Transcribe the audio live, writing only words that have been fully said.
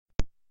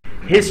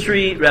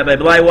History, Rabbi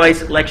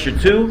Bleiweiss, Lecture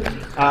 2.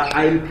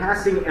 I'm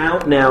passing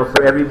out now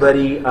for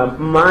everybody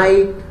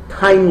my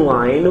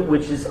timeline,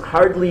 which is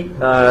hardly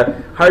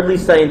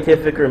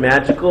scientific or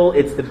magical.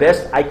 It's the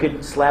best I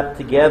could slap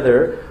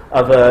together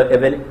of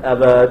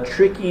a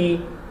tricky.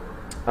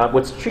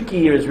 What's tricky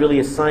here is really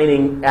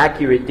assigning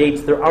accurate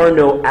dates. There are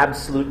no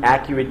absolute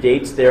accurate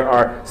dates.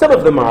 Some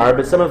of them are,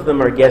 but some of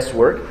them are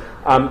guesswork.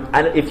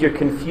 And if you're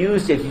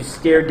confused, if you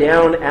stare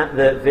down at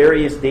the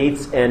various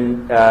dates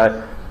and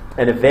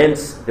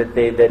events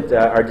that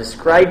are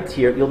described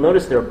here, you'll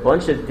notice there are a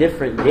bunch of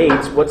different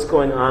dates. What's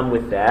going on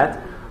with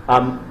that?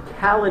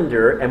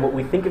 Calendar, and what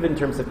we think of in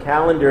terms of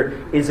calendar,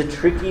 is a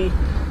tricky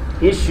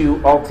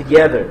issue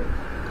altogether.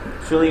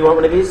 Shuli, you want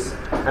one of these?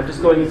 I'm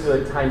just going into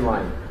a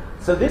timeline.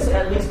 So this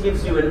at least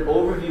gives you an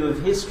overview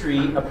of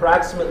history,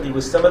 approximately,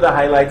 with some of the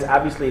highlights.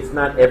 Obviously, it's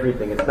not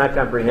everything. It's not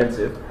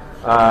comprehensive,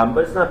 but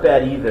it's not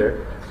bad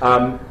either.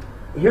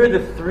 Here are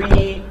the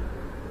three,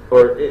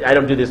 or I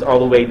don't do this all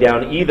the way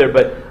down either,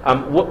 but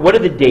what are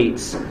the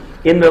dates?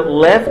 In the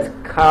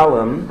left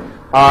column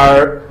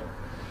are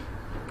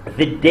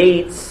the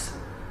dates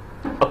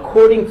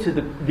according to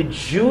the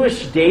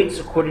Jewish dates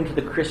according to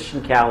the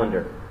Christian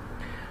calendar.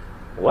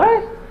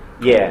 What?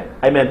 Yeah,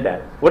 I meant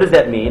that. What does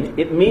that mean?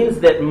 It means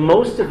that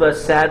most of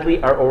us,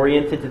 sadly, are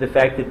oriented to the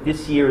fact that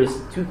this year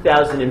is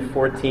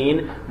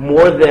 2014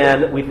 more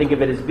than we think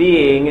of it as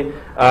being,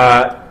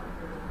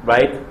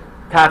 right?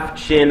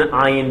 Tafshin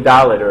Ayin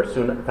Dalet, or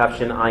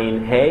Tafshin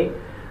Ayin Hey.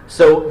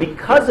 So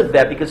because of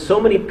that, because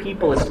so many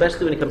people,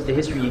 especially when it comes to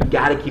history, you've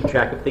got to keep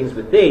track of things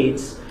with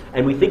dates,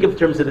 and we think of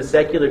terms of the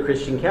secular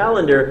Christian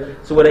calendar,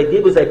 so what I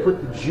did was I put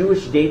the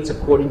Jewish dates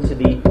according to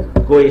the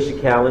Goyish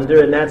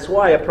calendar, and that's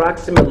why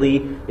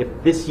approximately, if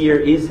this year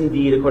is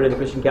indeed, according to the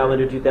Christian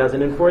calendar,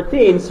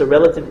 2014, so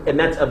relative, and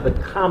that's of the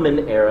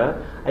Common Era.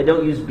 I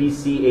don't use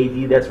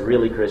BC AD, that's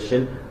really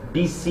Christian.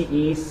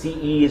 BCE,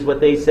 CE is what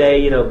they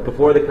say,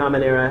 before the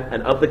Common Era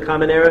and of the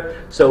Common Era.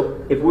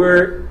 So if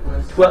we're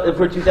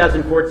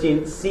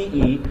 2014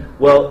 CE,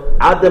 well,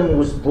 Adam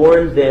was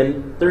born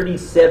then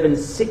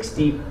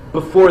 3760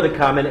 before the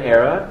Common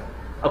Era,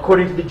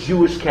 according to the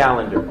Jewish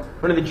calendar,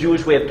 one of the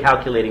Jewish way of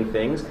calculating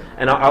things.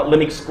 And let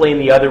me explain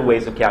the other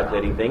ways of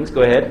calculating things.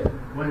 Go ahead.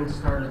 When did it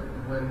start the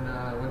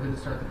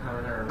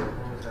Common Era?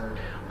 When was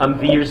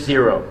that? The year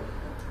 0.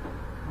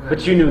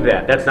 But you knew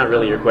that. That's not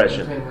really your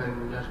question.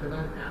 When Yeshua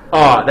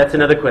died? That's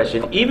another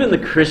question. Even the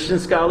Christian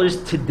scholars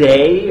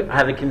today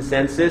have a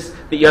consensus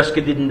that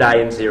Yeshua didn't die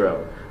in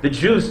 0. The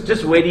Jews,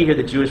 just wait till you hear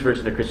the Jewish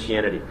version of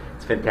Christianity.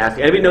 It's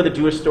fantastic. Anybody know the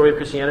Jewish story of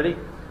Christianity?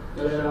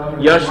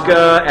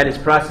 Yeshua and his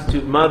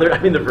prostitute mother,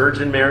 the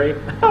Virgin Mary.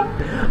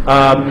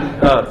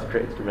 It's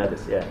great, it's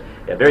tremendous, yeah.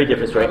 Yeah, very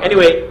different story.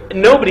 Anyway,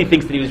 nobody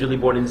thinks that he was really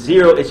born in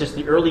 0. It's just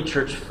the early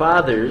church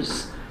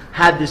fathers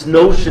had this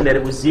notion that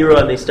it was 0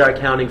 and they start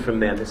counting from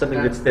them. It's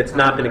something that's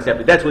not been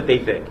accepted. That's what they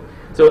think.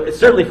 So it's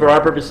certainly for our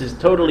purposes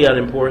totally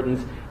unimportant,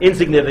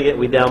 insignificant,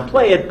 we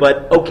downplay it,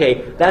 but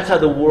okay, that's how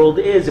the world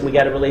is and we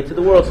got to relate to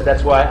the world, so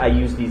that's why I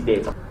use these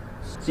dates.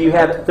 So you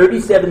have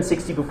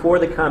 3760 before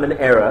the Common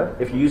Era,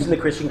 if you're using the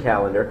Christian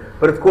calendar.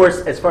 But of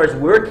course, as far as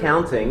we're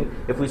counting,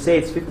 if we say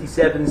it's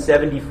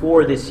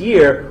 5774 this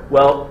year,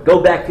 well, go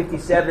back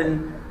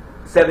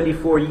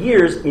 5774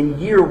 years. In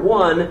year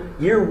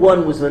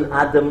one was when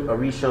Adam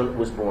Arishon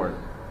was born.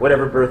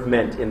 Whatever birth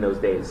meant in those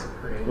days.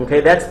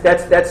 Okay,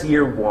 that's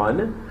year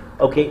 1.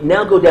 Okay,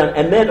 now go down.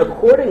 And then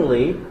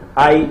accordingly,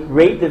 I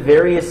rate the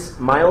various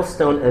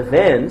milestone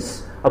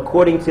events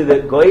according to the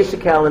Goyish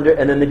calendar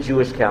and then the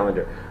Jewish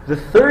calendar. The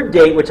third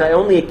date, which I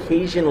only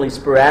occasionally,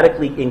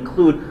 sporadically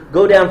include,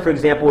 go down, for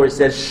example, where it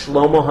says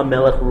Shlomo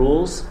HaMelech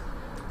rules.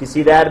 You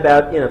see that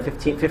about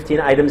 15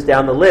 items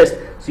down the list.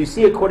 So you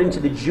see, according to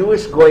the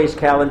Jewish Goyish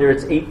calendar,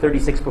 it's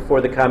 836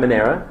 before the Common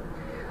Era.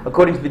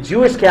 According to the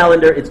Jewish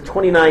calendar, it's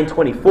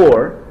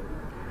 2924.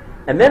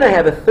 And then I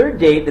have a third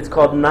date that's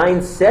called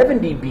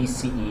 970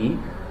 BCE.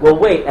 Well,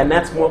 wait, and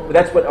that's what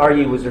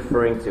Aryeh was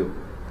referring to.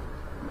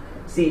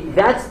 See,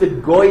 that's the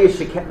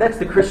Goyish, that's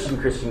the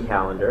Christian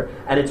calendar,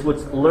 and it's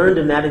what's learned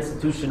in that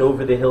institution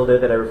over the hill there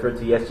that I referred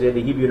to yesterday,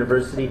 the Hebrew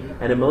University,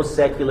 and in most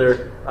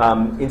secular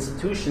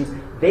institutions.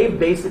 They've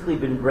basically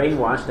been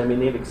brainwashed.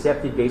 They've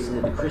accepted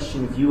basically the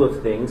Christian view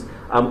of things,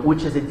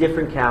 which is a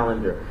different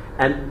calendar.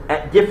 And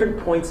at different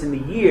points in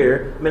the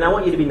year, I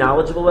want you to be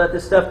knowledgeable about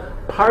this stuff.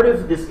 Part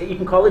of this, you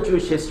can call it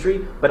Jewish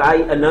history, but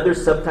another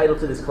subtitle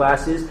to this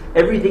class is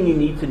everything you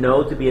need to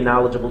know to be a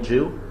knowledgeable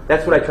Jew.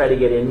 That's what I try to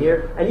get in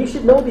here. And you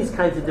should know these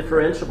kinds of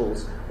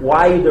differentiables,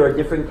 why there are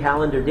different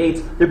calendar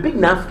dates. They're big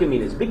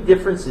nafkaminas, big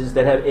differences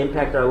that have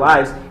impact our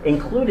lives,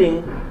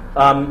 including,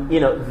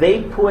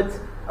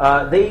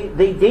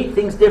 they date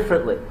things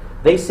differently.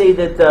 They say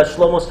that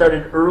Shlomo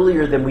started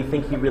earlier than we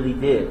think he really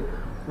did.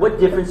 What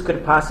difference could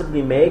it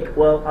possibly make?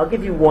 Well, I'll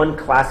give you one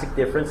classic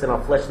difference, and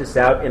I'll flesh this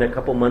out in a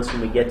couple months when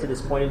we get to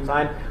this point in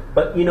time.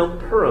 But,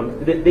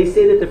 Purim, they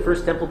say that the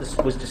first temple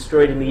was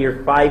destroyed in the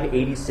year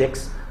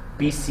 586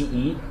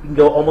 BCE. You can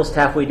go almost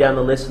halfway down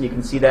the list, and you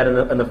can see that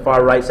on the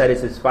far right side. It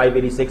says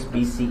 586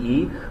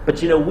 BCE. But,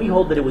 we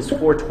hold that it was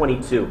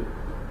 422.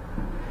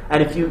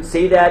 And if you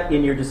say that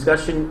in your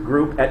discussion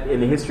group in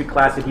the history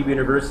class at Hebrew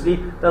University,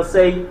 they'll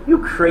say, you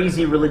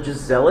crazy religious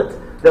zealot.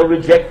 They'll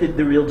reject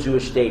the real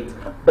Jewish date.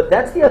 But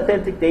that's the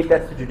authentic date,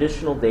 that's the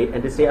traditional date,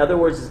 and to say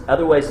otherwise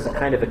is a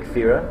kind of a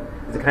kfira,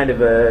 it's a kind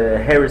of a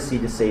heresy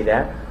to say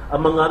that.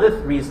 Among other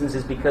reasons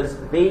is because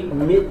their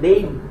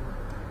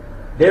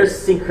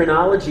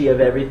synchronology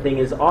of everything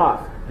is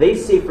off. They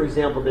say, for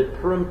example, that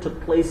Purim took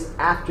place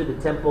after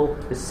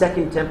the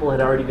second temple had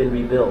already been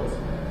rebuilt.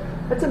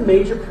 That's a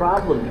major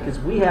problem because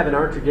we have in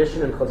our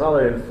tradition, and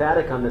Chazal are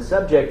emphatic on the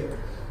subject,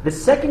 the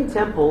second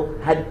temple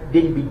had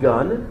been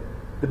begun,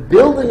 the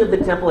building of the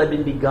temple had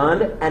been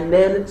begun, and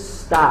then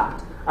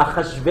stopped.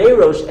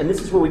 Achashverosh, and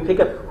this is where we pick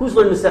up, who's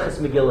learned Maseches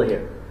Megillah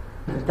here?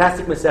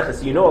 Fantastic Maseches,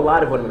 so you know a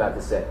lot of what I'm about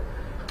to say.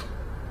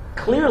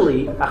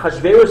 Clearly,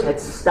 Achashverosh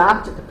had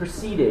stopped the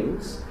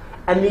proceedings,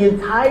 and the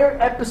entire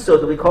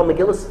episode that we call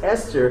Megillas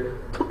Esther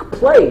took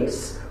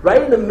place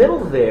right in the middle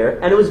there,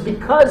 and it was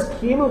because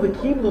Kimu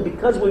v'Kiblu,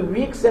 because we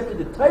reaccepted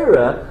the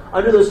Torah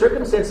under those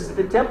circumstances,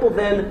 that the temple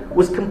then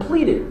was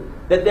completed,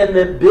 that then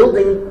the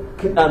building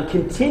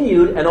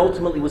continued and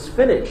ultimately was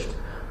finished.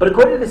 But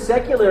according to the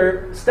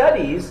secular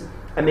studies,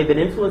 and they've been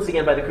influenced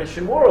again by the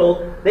Christian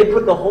world, they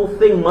put the whole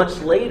thing much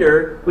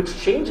later, which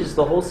changes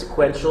the whole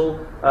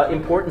sequential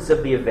importance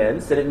of the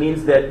events, and it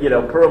means that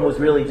Purim was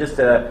really just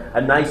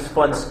a nice,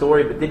 fun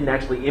story, but didn't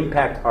actually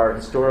impact our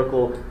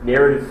historical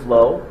narrative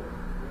flow.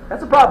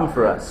 That's a problem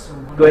for us.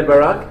 Go ahead,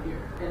 Barak.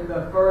 In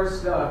the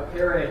first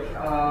parak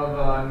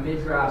of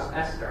Midrash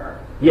Esther,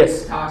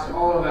 yes, it talks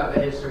all about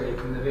the history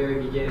from the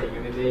very beginning. I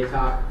mean, they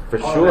talk for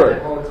all sure. about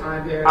that whole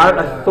time period. Our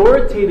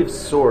authoritative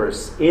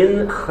source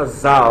in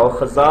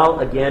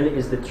Chazal again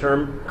is the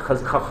term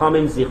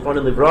Chachamim Zichron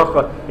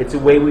Livracha. It's a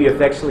way we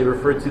affectionately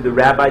refer to the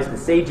rabbis, the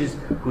sages,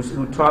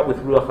 who taught with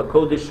Ruach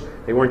HaKodesh.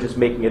 They weren't just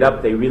making it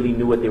up. They really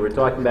knew what they were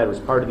talking about. It was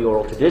part of the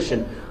oral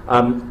tradition.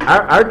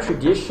 Our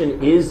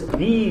tradition is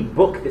the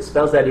book that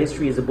spells out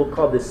history is a book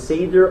called the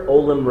Seder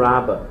Olam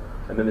Rabbah.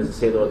 And then there's a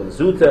Seder Olam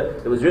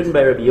Zuta. It was written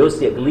by Rabbi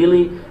Yossi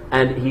Aglili,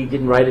 and he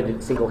didn't write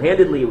it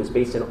single-handedly. It was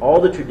based on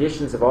all the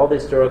traditions of all the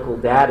historical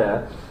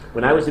data.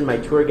 When I was in my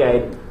tour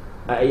guide,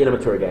 I'm a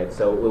tour guide,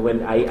 so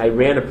when I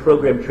ran a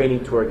program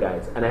training tour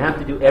guides, and I have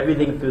to do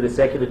everything through the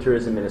secular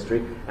tourism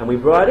ministry, and we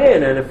brought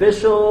in an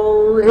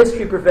official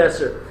history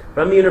professor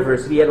from the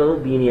university. He had a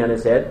little beanie on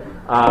his head.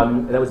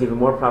 That was even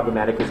more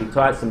problematic because he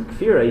taught some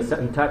kfira,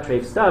 he taught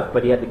treif stuff,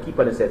 but he had the keep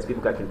on his head, so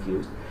people got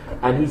confused.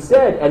 And he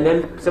said, and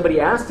then somebody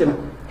asked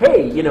him,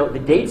 hey, the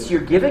dates you're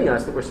giving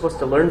us that we're supposed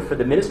to learn for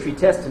the ministry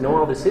test to know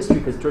all this history,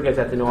 because tour guides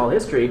have to know all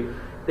history,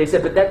 they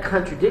said, but that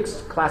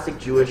contradicts classic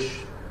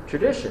Jewish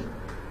tradition.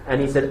 And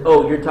he said,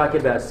 oh, you're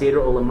talking about Seder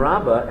Olam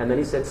Rabbah, and then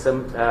he said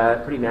some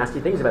pretty nasty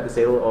things about the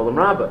Seder Olam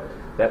Rabbah.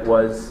 That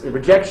was a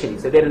rejection. He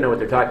said they didn't know what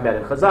they're talking about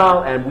in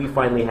Chazal, and we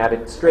finally had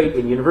it straight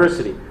in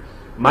university.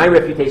 My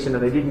refutation,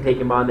 and I didn't take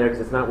him on there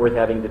because it's not worth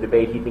having the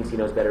debate, he thinks he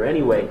knows better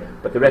anyway,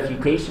 but the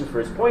refutation for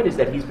his point is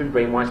that he's been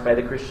brainwashed by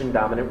the Christian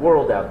dominant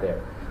world out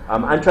there.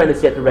 I'm trying to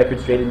set the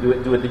record straight and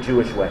do it the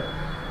Jewish way.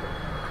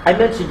 I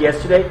mentioned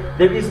yesterday,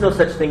 there is no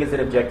such thing as an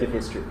objective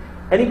history.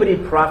 Anybody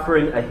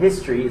proffering a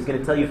history is going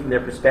to tell you from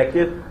their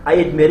perspective. I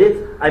admit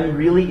it, I'm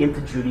really into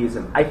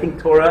Judaism. I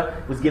think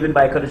Torah was given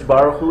by HaKadosh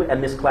Baruch Hu,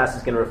 and this class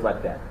is going to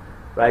reflect that.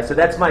 Right? So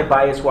that's my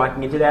bias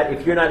walking into that.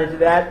 If you're not into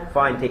that,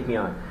 fine, take me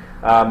on.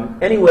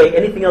 Anyway,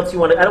 anything else you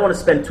want to... I don't want to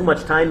spend too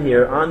much time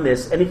here on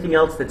this. Anything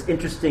else that's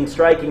interesting,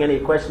 striking, any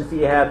questions that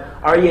you have?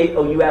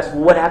 You asked,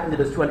 well, what happened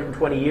to those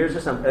 220 years or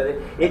something?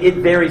 It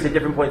varies at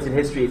different points in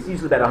history. It's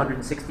usually about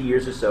 160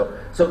 years or so.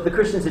 So the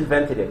Christians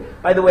invented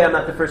it. By the way, I'm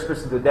not the first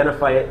person to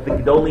identify it. The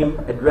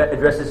Gedolim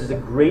addresses as a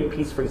great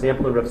piece, for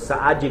example, in Rav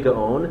Saadia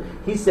Gaon.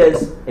 He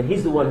says, and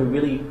he's the one who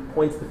really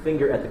points the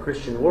finger at the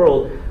Christian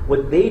world,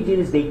 what they did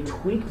is they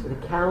tweaked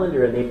the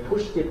calendar and they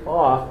pushed it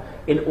off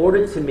in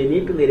order to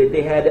manipulate it.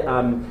 They had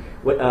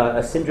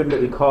a syndrome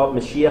that we call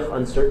Mashiach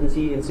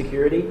uncertainty,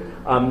 insecurity.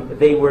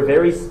 They were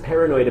very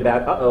paranoid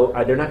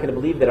about, they're not going to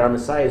believe that our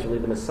Messiah is really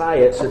the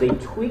Messiah, so they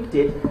tweaked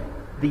it,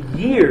 the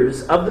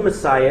years of the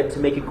Messiah, to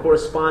make it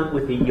correspond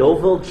with the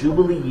Yovel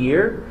Jubilee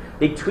year.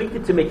 They tweaked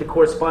it to make it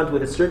correspond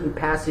with a certain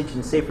passage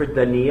in Sefer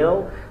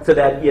Daniel, so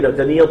that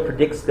Daniel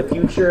predicts the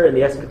future and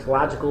the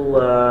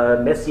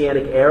eschatological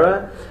messianic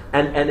era.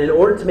 And in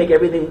order to make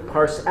everything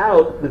parse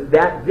out with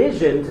that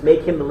vision, to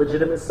make him the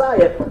legitimate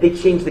Messiah, they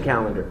changed the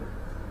calendar.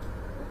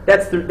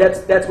 That's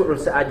what Rav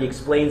Saadia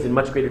explains in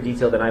much greater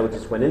detail than I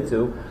just went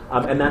into,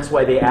 and that's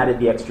why they added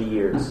the extra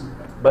years.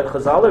 But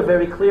Chazal are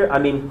very clear. I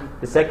mean,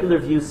 the secular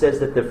view says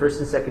that the first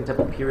and second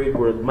temple period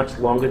were much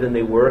longer than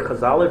they were.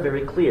 Chazal are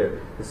very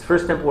clear. This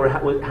first temple were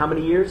how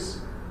many years?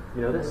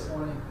 You know this?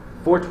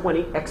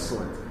 420.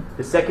 Excellent.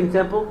 The second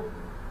temple,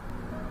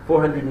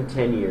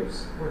 410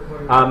 years.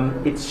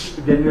 It's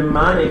the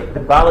mnemonic. The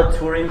Baal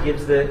HaTurim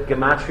gives the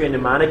gematria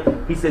mnemonic.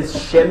 He says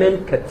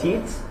Shemen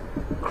Katit.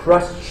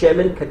 Crushed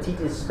Shemen Katit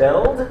is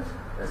spelled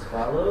as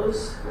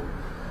follows.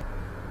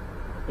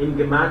 In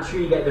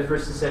gematria, you get the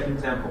first and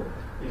second temple.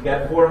 You've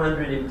got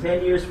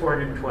 410 years,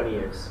 420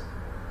 years.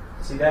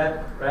 See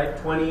that? Right?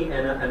 20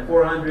 and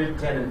 400,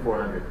 10 and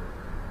 400.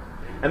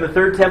 And the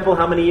third temple,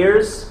 how many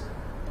years?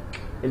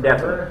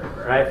 Indefinite.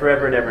 Right?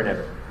 Forever and ever and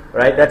ever.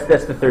 Right? That's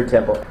the third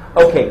temple.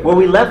 Okay, where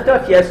we left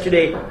off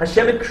yesterday,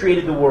 Hashem had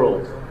created the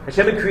world.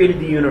 Hashem had created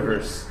the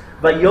universe.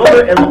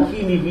 Vayomer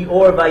Elokim yihi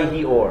or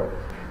vayhi or.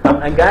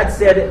 And God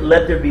said,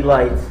 let there be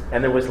light.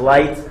 And there was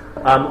light.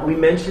 We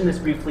mentioned this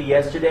briefly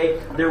yesterday.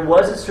 There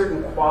was a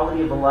certain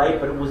quality of a light,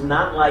 but it was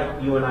not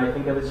like you and I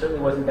think of. It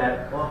certainly wasn't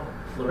that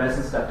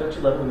fluorescent stuff. Don't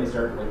you love when they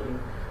start blinking?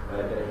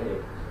 I get a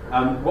headache.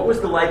 What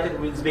was the light that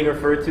was being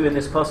referred to in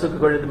this pasuk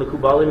according to the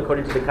Mekubalim,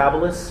 according to the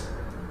Kabbalists?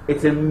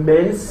 It's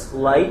immense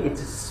light.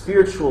 It's a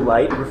spiritual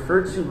light,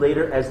 referred to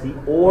later as the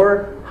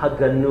Or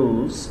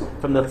HaGanuz,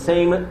 from the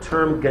same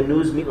term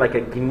ganuz, like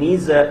a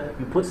geniza,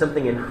 you put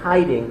something in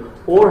hiding.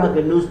 Or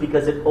HaGanuz,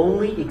 because it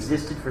only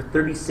existed for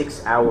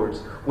 36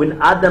 hours.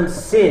 When Adam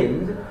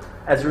sinned,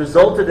 as a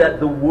result of that,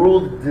 the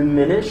world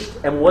diminished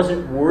and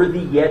wasn't worthy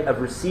yet of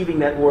receiving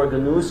that Or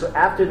HaGanuz. So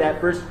after that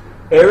first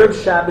Erev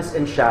Shabbos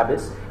and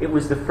Shabbos, it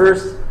was the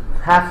first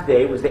half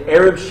day. It was the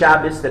Erev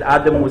Shabbos that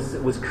Adam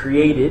was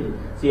created.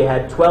 So you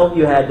had 12.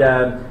 You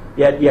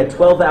had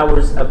 12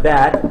 hours of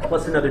that,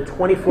 plus another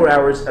 24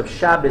 hours of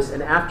Shabbos.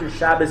 And after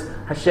Shabbos,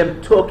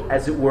 Hashem took,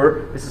 as it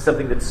were, this is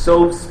something that's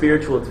so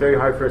spiritual, it's very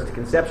hard for us to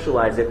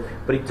conceptualize it,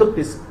 but He took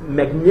this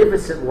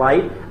magnificent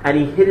light and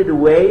He hid it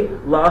away,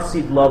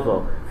 la'asid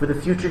lavo, for the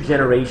future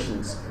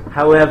generations.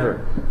 However,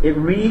 it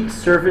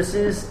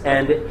resurfaces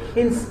and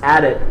hints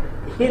at it.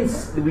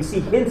 We see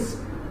hints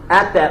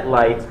at that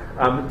light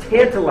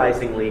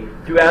tantalizingly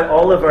throughout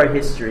all of our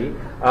history.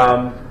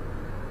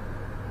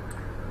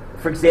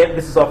 For example,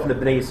 this is all from the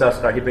Bnei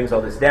Yissaschar. He brings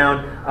all this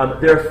down.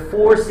 There are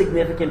 4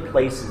 significant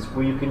places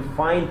where you can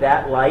find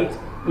that light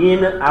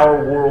in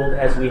our world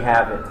as we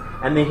have it.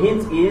 And the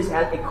hint is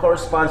that it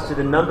corresponds to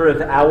the number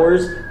of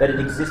hours that it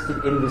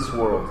existed in this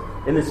world,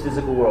 in this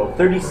physical world.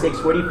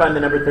 36, where do you find the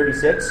number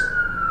 36? 2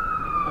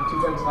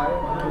 times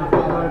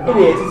higher? It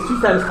is. It's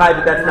 2 times high,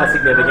 but that's not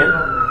significant.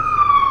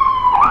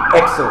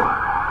 Excellent.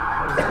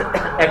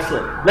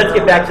 Excellent. Let's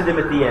get back to them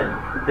at the end.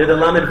 They're the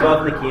Lamed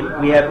Vav Nikim.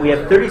 We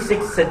have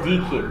 36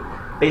 Tzaddikim,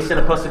 based on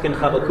a pasuk in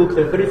Habakkuk.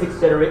 There are 36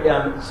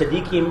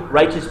 Tzaddikim,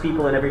 righteous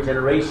people in every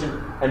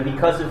generation, and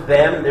because of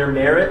them, their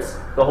merits,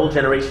 the whole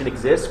generation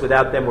exists.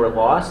 Without them, we're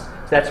lost.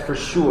 So that's for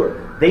sure.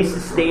 They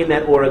sustain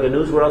that Or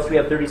HaGanuz. Where else do we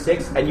have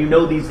 36? And you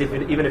know these,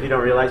 even if you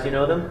don't realize you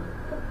know them.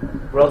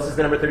 Where else is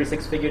the number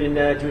 36 figured in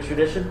Jewish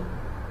tradition?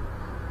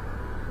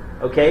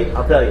 Okay,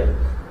 I'll tell you.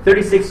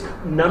 36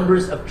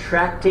 numbers of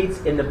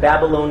tractates in the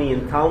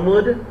Babylonian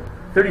Talmud,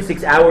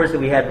 36 hours that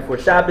we had before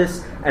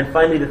Shabbos, and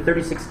finally the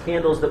 36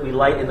 candles that we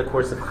light in the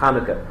course of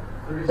Hanukkah.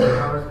 36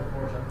 hours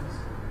before Shabbos?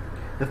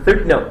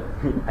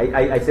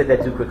 I said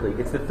that too quickly.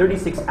 It's the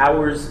 36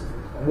 hours.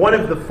 One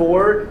of the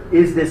 4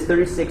 is this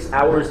 36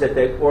 hours that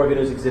the Or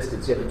HaGanuz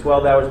existed. So you have the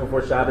 12 hours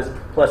before Shabbos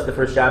plus the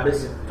first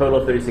Shabbos,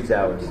 total of 36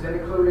 hours. Is that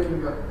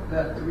including the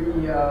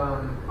 3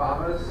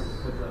 Babas?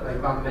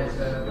 Like Bab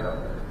Mitzvah?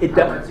 It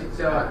does.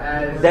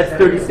 That's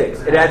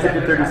 36. It adds up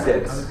to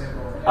 36.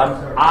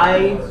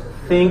 I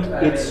think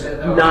it's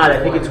not.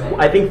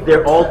 I think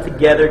they're all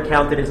together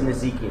counted as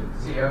Nezikim.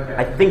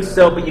 I think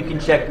so, but you can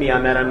check me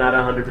on that. I'm not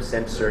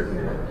 100%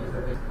 certain.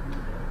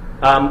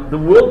 The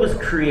world was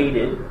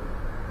created,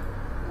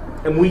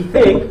 and we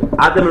think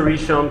Adam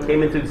Arishon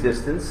came into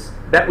existence.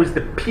 That was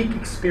the peak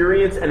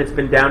experience, and it's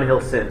been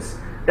downhill since.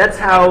 That's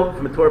how,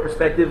 from a Torah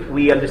perspective,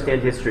 we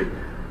understand history.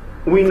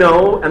 We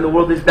know, and the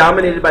world is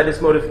dominated by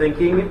this mode of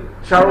thinking,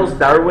 Charles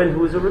Darwin,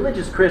 who is a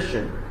religious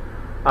Christian.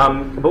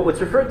 But what's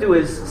referred to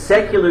as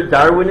secular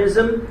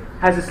Darwinism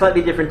has a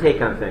slightly different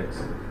take on things.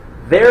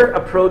 Their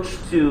approach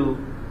to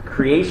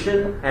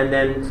creation and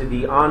then to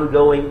the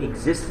ongoing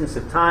existence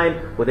of time,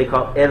 what they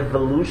call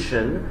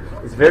evolution,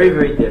 is very,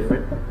 very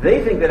different.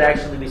 They think that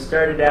actually we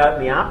started out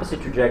in the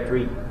opposite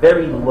trajectory,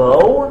 very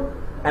low,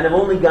 and have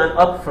only gone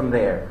up from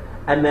there.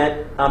 And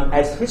that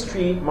as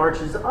history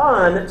marches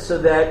on, so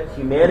that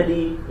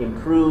humanity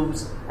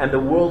improves and the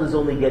world is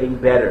only getting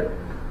better.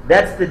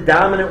 That's the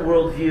dominant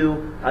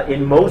worldview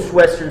in most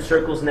Western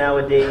circles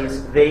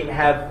nowadays. They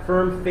have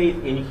firm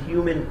faith in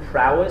human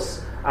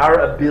prowess, our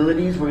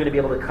abilities. We're going to be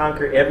able to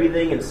conquer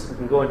everything, and we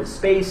can go into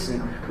space,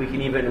 and we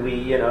can even,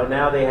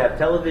 now they have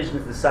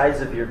televisions the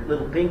size of your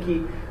little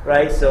pinky,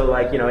 right? So,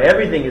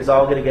 everything is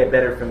all going to get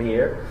better from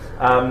here.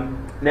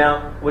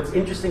 Now, what's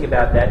interesting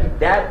about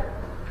that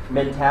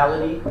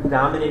mentality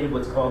dominated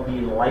what's called the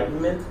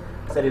Enlightenment.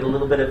 Studied a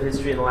little bit of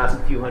history in the last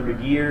few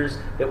hundred years,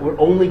 that we're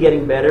only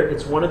getting better.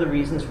 It's one of the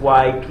reasons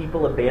why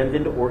people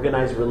abandoned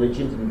organized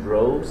religions in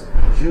droves.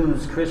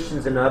 Jews,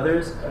 Christians, and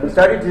others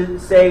started to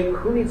say,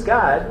 who needs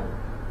God?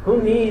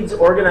 Who needs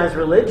organized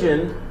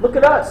religion? Look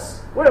at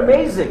us. We're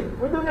amazing.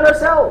 We're doing it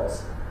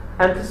ourselves.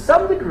 And to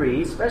some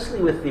degree,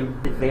 especially with the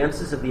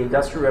advances of the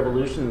Industrial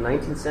Revolution in the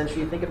 19th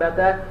century, you think about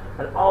that,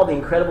 and all the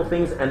incredible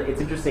things, and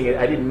it's interesting,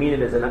 I didn't mean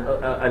it as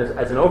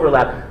an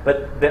overlap,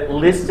 but that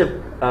list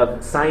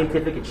of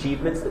scientific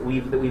achievements that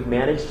we've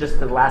managed just in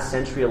the last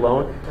century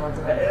alone,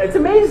 it's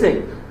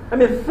amazing. I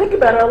mean, think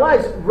about our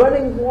lives.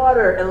 Running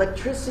water,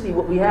 electricity,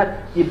 what we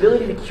have, the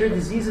ability to cure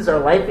diseases. Our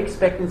life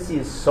expectancy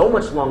is so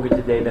much longer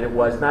today than it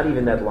was not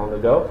even that long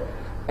ago.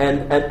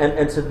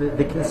 And so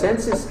the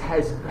consensus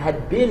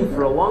had been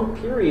for a long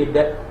period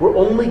that we're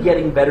only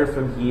getting better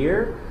from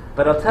here.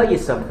 But I'll tell you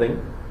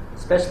something,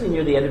 especially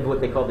near the end of what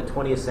they call the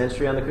 20th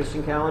century on the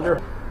Christian calendar,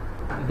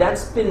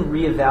 that's been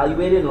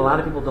reevaluated, and a lot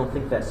of people don't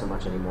think that so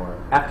much anymore.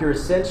 After a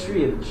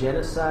century of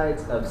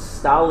genocides, of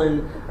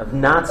Stalin, of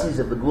Nazis,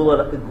 of the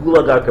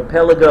Gulag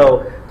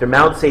Archipelago, after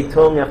Mao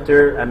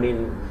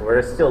Zedong,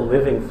 we're still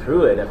living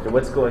through it, after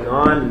what's going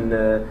on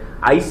in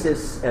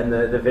ISIS and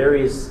the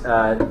various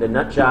the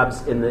nut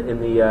jobs in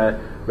the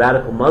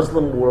radical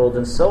Muslim world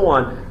and so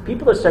on,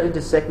 people are starting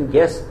to second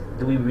guess,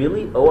 do we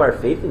really owe our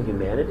faith in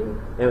humanity?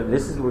 And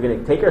we're going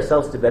to take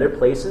ourselves to better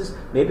places.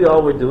 Maybe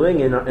all we're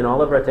doing in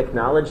all of our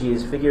technology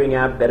is figuring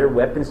out better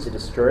weapons to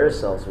destroy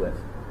ourselves with.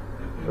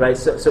 Right?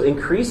 So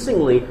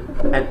increasingly,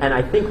 and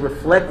I think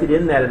reflected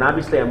in that, and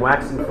obviously I'm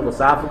waxing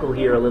philosophical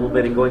here a little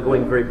bit and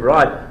going very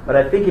broad, but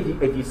I think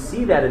if you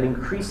see that, an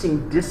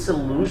increasing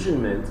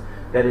disillusionment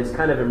that has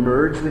kind of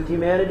emerged with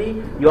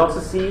humanity, you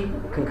also see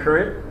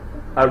concurrent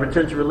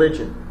return to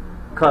religion.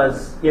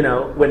 Because,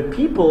 when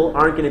people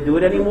aren't going to do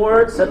it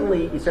anymore,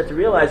 suddenly you start to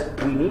realize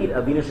we need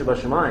Avinu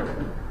Shebashamayim.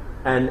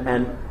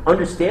 And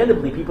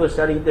understandably, people are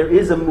starting, there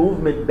is a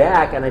movement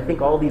back, and I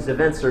think all these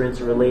events are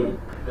interrelated.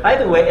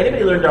 Either way,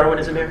 anybody learn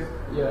Darwinism here?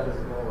 Yeah.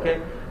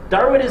 Okay.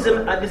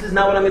 Darwinism, this is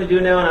not what I'm going to do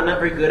now, and I'm not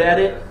very good at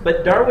it,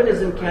 but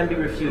Darwinism can be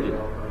refuted.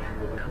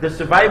 The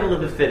survival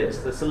of the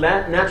fittest, the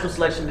natural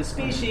selection of the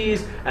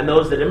species, and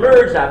those that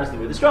emerged obviously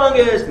were the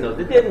strongest, and those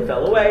that didn't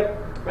fell away.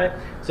 Right?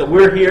 So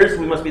we're here, so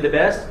we must be the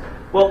best.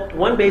 Well,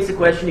 one basic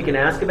question you can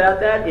ask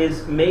about that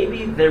is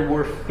maybe there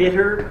were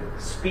fitter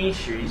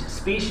species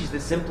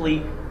that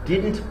simply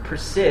didn't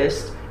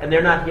persist, and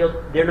they're not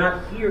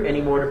here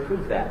anymore to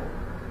prove that.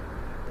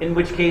 In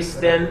which case,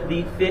 then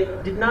the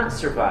fit did not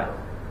survive,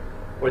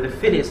 or the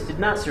fittest did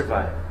not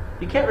survive.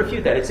 You can't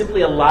refute that. It's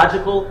simply a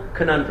logical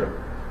conundrum.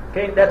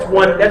 Okay, that's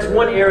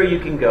one area you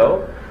can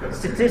go.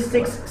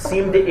 Statistics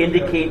seem to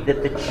indicate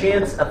that the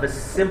chance of a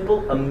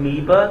simple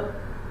amoeba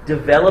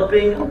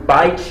developing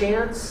by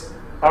chance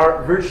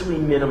are virtually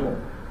minimal.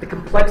 The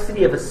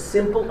complexity of a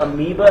simple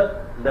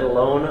amoeba, let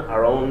alone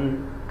our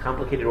own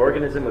complicated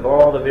organism with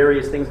all the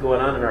various things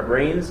going on in our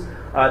brains,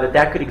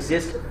 that could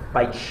exist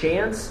by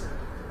chance.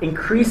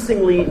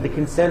 Increasingly, the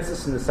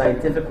consensus in the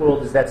scientific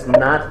world is that's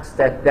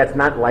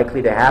not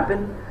likely to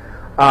happen.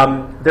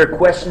 There are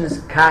questions,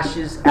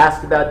 kashas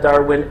asked about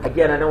Darwin.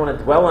 Again, I don't want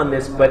to dwell on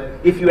this, but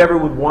if you ever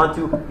would want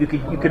to, you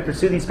could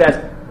pursue these paths.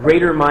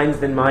 Greater minds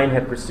than mine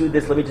have pursued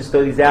this. Let me just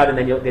throw these out, and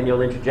then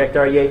you'll interject,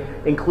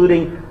 Aryeh,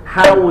 including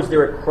how was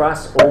there a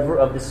crossover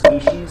of the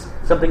species,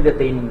 something that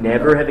they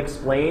never have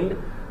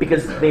explained,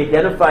 because they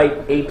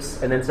identified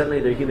apes, and then suddenly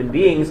they're human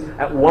beings.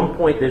 At one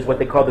point, there's what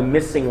they call the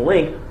missing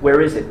link. Where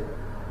is it?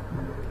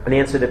 An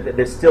answer that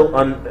there's still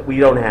we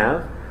don't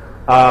have.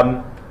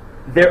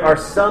 There are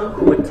some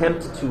who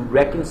attempt to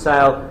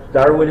reconcile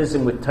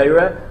Darwinism with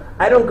Torah.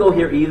 I don't go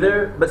here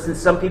either, but since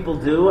some people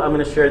do, I'm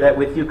going to share that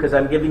with you because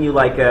I'm giving you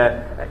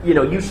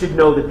you should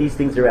know that these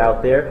things are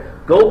out there.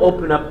 Go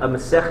open up a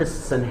Maseches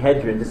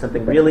Sanhedrin to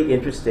something really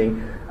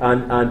interesting.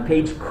 On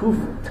page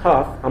Kuf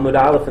Taf, Amud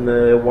Aleph, in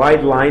the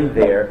wide line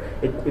there,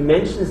 it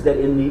mentions that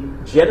in the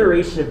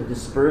generation of the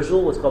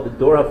dispersal, what's called the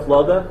Dor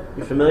HaFlaga,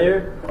 you're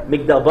familiar?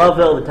 Migdal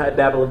Bavel,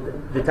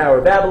 the Tower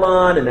of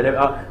Babylon, and then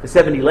the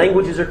 70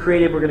 languages are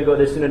created. We're going to go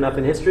there soon enough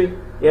in history.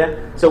 Yeah.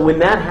 So when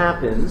that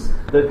happens,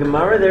 the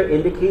Gemara there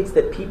indicates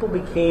that people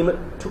became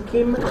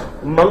tukim,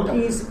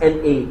 monkeys,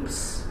 and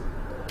apes.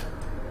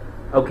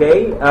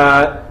 Okay,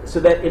 so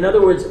that in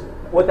other words,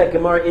 what that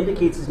Gemara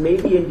indicates is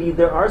maybe indeed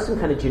there are some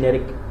kind of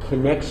genetic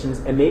connections,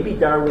 and maybe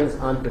Darwin's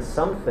onto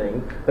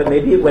something, but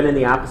maybe it went in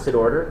the opposite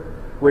order,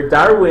 where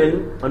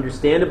Darwin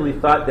understandably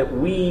thought that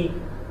we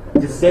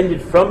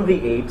descended from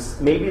the apes.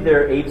 Maybe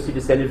there are apes who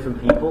descended from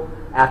people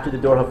after the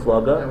Dor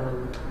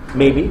HaFlaga.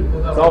 Maybe.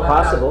 It's all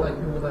possible. Like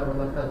people that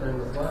were left out during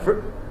the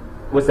flood?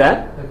 What's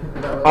that? Like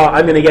people that were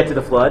I'm going to get to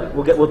the flood.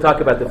 We'll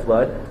talk about the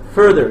flood.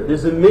 Further,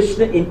 there's a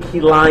Mishnah in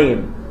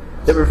Kilayim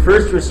that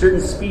refers to a certain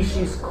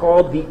species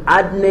called the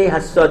Adnei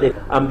Hasada.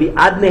 The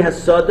Adnei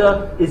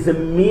Hasada is a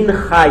min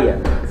chaya.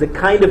 It's a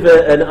kind of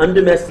an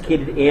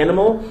undomesticated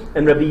animal.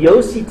 And Rabbi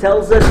Yossi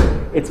tells us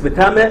it's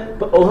B'tameh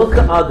B'ohel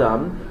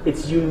Ka'adam.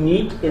 It's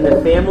unique in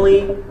the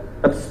family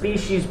of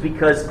species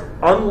because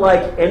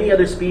unlike any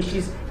other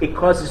species, it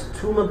causes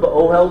Tumah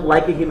B'ohel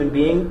like a human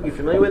being. You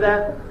familiar with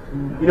that?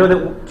 You know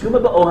that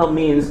Tumah B'ohel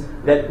means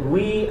that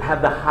we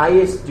have the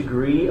highest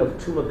degree of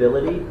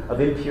tumability,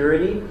 of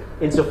impurity,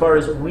 insofar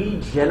as we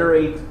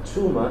generate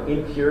Tumah,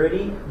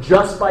 impurity,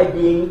 just by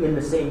being in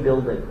the same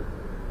building.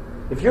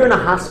 If you're in a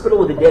hospital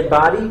with a dead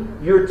body,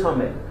 you're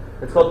Tumah.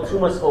 It's called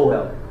Tumas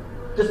Ohel.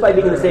 Just by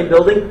being in the same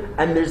building.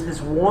 And there's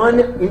this one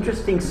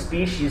interesting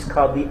species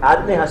called the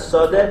Adnei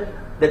Hasada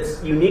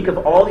that's unique of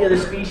all the other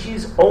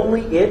species.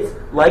 Only it,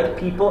 like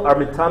people, are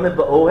mitameh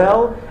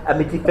ba'ohel. And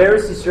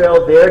Mitiferes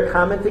Yisrael there,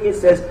 commenting, it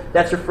says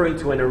that's referring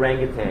to an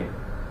orangutan.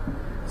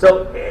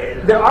 So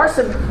there are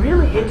some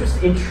really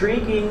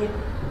intriguing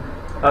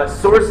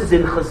sources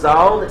in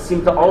Chazal that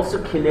seem to also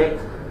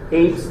connect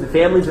apes, the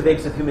families of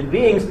apes with human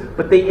beings,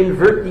 but they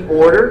invert the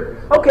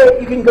order. Okay,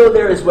 you can go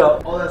there as well.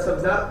 All that stuff,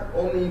 is that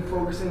only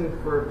focusing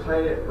for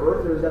planet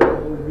Earth, or is that the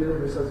whole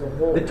universe as a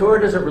whole? The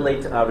Torah doesn't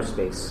relate to outer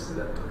space.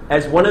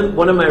 As one of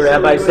my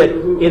rabbis said,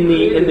 in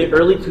the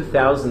early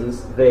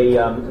 2000s, they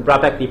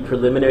brought back the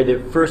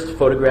first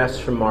photographs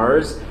from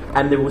Mars,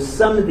 and there was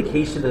some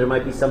indication that there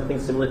might be something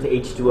similar to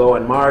H2O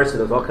on Mars, so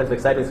there was all kinds of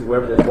excitement, so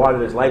wherever there's water,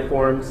 there's life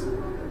forms,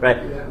 right?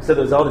 Yeah. So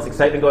there was all this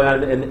excitement going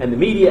on in the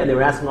media, and they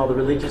were asking all the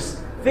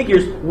religious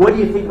figures, what do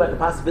you think about the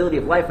possibility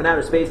of life in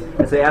outer space?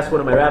 And so they asked one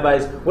of my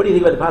rabbis, what do you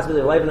think about the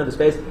possibility of life in outer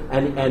space?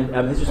 And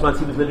his response,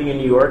 he was living in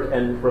New York,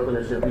 and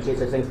Brooklyn should appreciate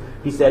such things.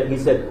 He said,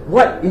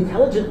 what,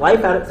 intelligent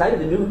life outside of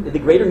the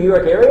greater New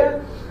York area?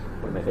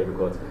 One of my favorite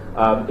quotes.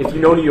 If you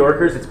know New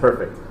Yorkers, it's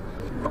perfect.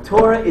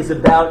 Torah is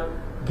about,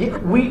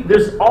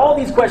 there's all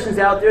these questions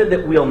out there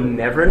that we'll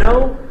never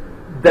know,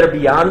 that are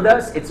beyond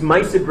us. It's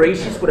Maaseh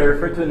Bereishis, what I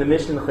referred to in the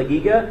Mishnah and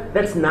Chagiga.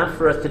 That's not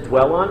for us to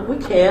dwell on. We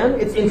can,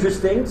 it's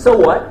interesting, so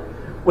what?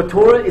 What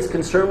Torah is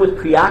concerned with,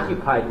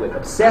 preoccupied with,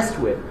 obsessed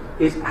with,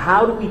 is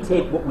how do we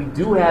take what we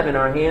do have in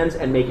our hands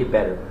and make it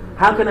better?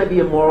 How can I be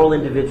a moral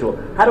individual?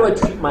 How do I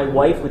treat my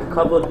wife with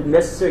kavod, the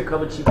necessary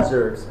kavod she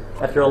deserves?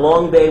 After a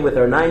long day with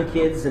our 9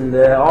 kids and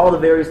all the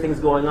various things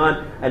going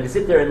on, and to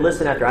sit there and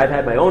listen after I've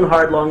had my own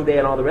hard, long day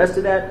and all the rest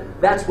of that,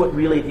 that's what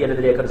really, at the end of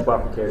the day, HaKadosh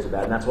Baruch Hu cares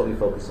about, and that's what we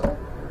focus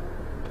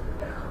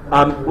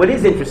on. What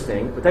is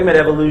interesting, we're talking about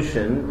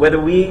evolution, whether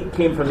we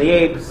came from the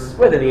apes,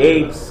 whether the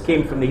apes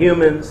came from the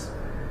humans.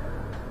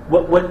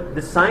 What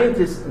the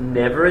scientists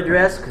never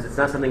address, because it's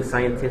not something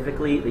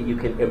scientifically that you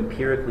can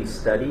empirically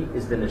study,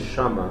 is the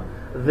neshama.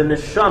 The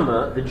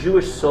neshama, the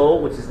Jewish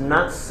soul, which is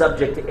not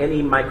subject to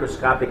any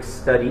microscopic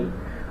study,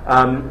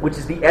 which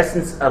is the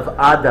essence of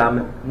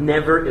Adam,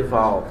 never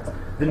evolved.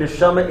 The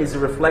neshama is a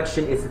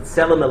reflection, it's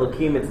tselem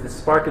elokim, it's the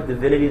spark of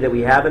divinity that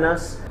we have in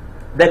us.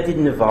 That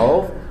didn't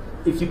evolve.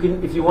 If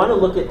you want to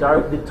look at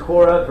the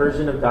Torah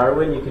version of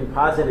Darwin, you can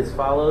posit as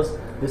follows: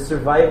 the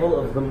survival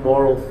of the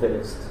moral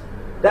fittest.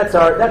 That's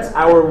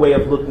our way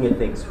of looking at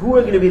things. Who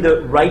are going to be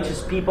the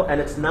righteous people? And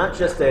it's not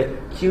just a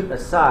cute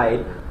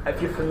aside.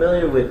 If you're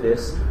familiar with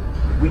this,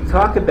 we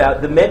talk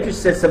about, the Medrash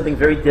says something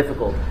very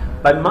difficult.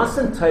 By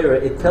Matan Torah,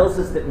 it tells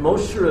us that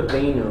Moshe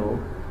Rabbeinu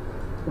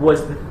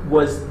was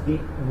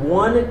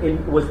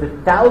the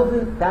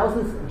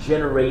thousandth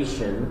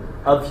generation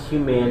of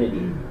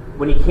humanity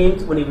when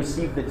he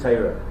received the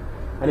Torah.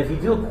 And if you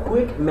do a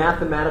quick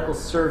mathematical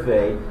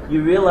survey,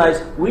 you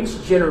realize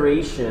which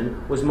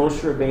generation was Moshe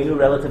Rabbeinu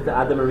relative to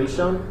Adam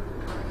Arishon.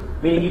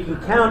 Meaning you can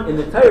count in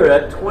the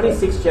Torah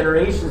 26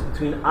 generations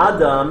between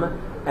Adam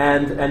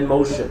and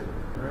Moshe.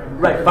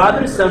 Right, father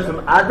and son,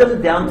 from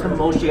Adam down to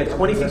Moshe, you got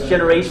 26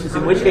 generations,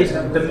 in which case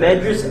the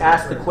Medrash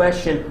asked the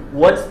question,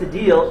 what's the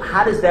deal?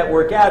 How does that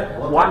work out?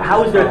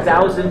 How is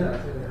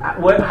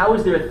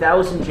there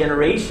 1,000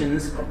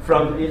 generations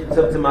from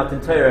to Matan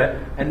Torah?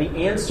 And the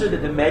answer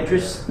that the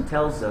Medrash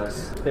tells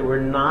us, there were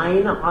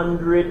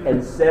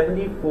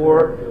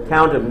 974,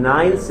 count them,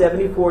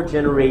 974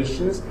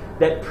 generations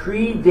that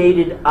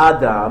predated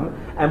Adam.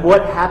 And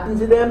what happened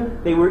to them?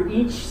 They were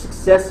each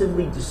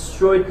successively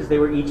destroyed because they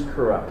were each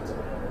corrupt.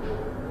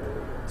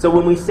 So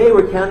when we say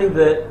we're counting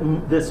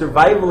the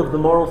survival of the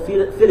moral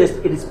fittest,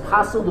 it is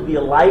possible to be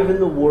alive in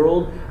the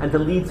world and to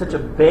lead such a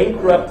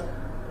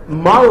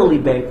morally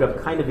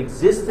bankrupt kind of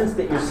existence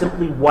that you're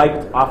simply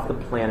wiped off the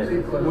planet.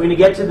 We're going to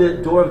get to the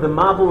door of the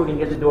Mabul, we're going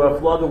to get to the door of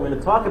Flaga, we're going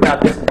to talk about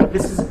this.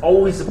 This is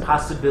always a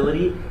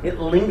possibility. It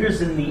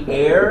lingers in the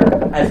air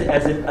as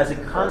a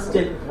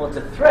constant, well, it's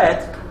a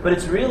threat, but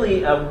it's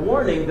really a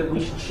warning that we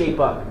should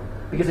shape up.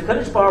 Because the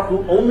HaKadosh Baruch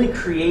Hu only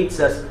creates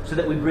us so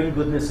that we bring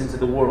goodness into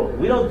the world.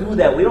 We don't do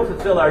that. We don't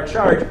fulfill our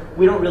charge.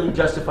 We don't really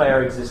justify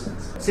our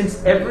existence.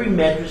 Since every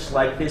medrash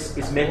like this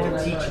is meant to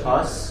teach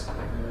us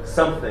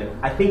something,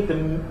 I think the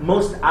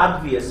most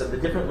obvious of the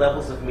different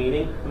levels of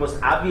meaning, the most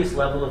obvious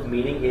level of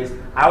meaning is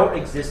our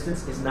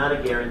existence is not a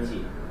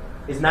guarantee.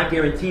 It's not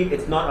guaranteed.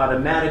 It's not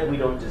automatic. We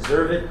don't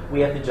deserve it. We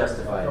have to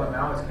justify it.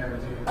 Now it's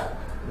guaranteed.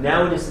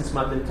 Now it is since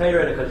Matan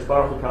Torah, and HaKadosh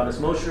Baruch Hu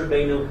promised Moshe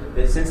Rabbeinu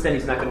that since then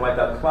he's not going to wipe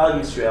out Klal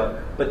Yisrael,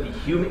 but the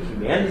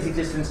humanity's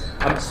existence,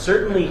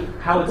 certainly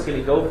how it's going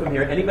to go from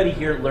here. Anybody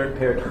here learned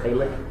Perek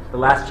Chelek, the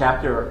last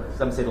chapter, or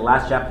some say the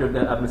last chapter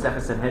of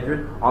Masechah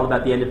Sanhedrin, all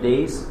about the end of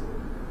days?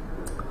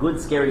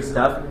 Good, scary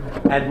stuff.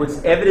 And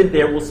what's evident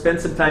there, we'll spend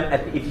some time,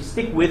 if you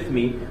stick with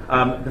me,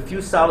 the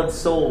few solid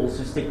souls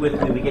who stick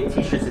with me, we get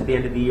t-shirts at the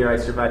end of the year, I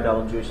survived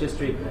all of Jewish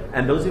history,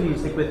 and those of you who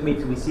stick with me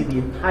till we see the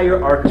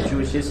entire arc of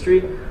Jewish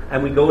history,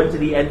 and we go into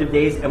the end of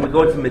days, and we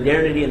go into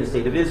modernity and the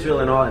state of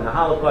Israel and all, and the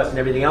Holocaust and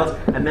everything else,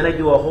 and then I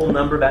do a whole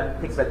number,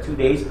 it takes about 2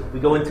 days, we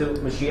go into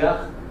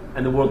Mashiach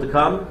and the world to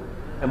come,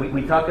 and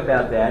we talk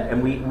about that,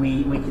 and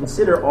we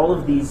consider all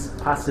of these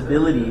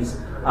possibilities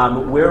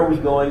Where are we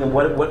going, and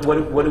what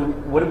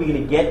are we going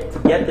to get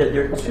there?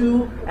 There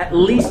are at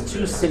least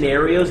two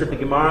scenarios that the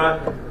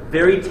Gemara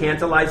very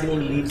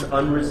tantalizingly leaves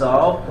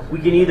unresolved. We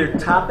can either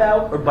top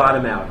out or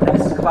bottom out. And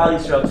this is Klal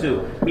Yisrael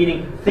too,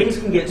 meaning things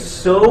can get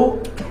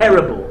so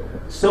terrible,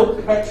 so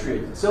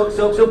putrid, so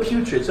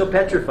putrid, so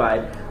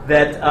petrified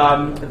that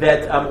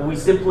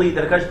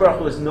HaKadosh Baruch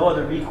Hu has no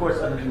other recourse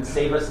other than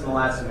save us in the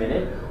last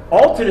minute.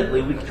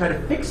 Alternately, we can try to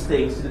fix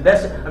things to the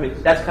best. I mean,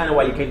 that's kind of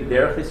why you came to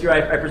Derech this year,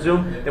 I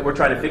presume, that we're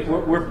trying to fix.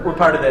 We're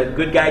part of the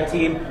good guy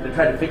team that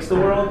trying to fix the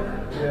world,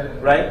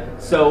 right?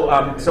 So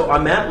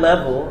on that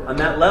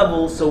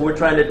level, so we're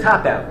trying to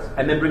top out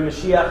and then bring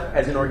Mashiach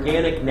as an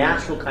organic,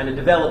 natural kind of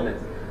development.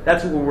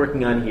 That's what we're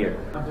working on here.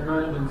 After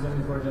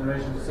 974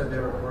 generations, you said they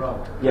were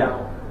corrupt.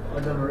 Yeah.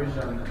 Adam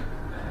Rishon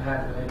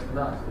had been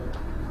enough.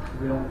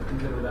 We don't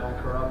consider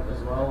that corrupt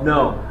as well?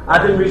 No.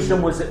 Adam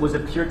Rishon was a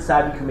pure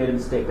tzaddik who made a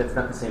mistake. That's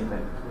not the same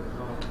thing.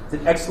 It's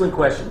an excellent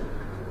question.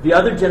 The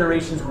other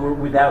generations were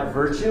without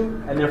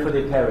virtue, and therefore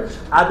they perished.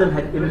 Adam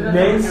had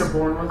immense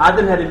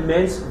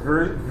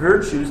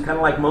virtues, kind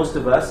of like most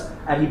of us,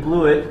 and he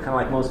blew it, kind of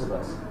like most of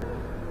us.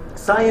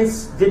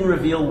 Science didn't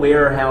reveal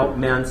where or how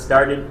man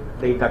started.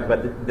 They talk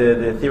about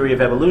the theory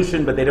of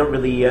evolution, but they don't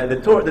really... The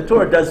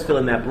Torah does fill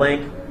in that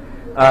blank.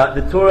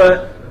 The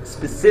Torah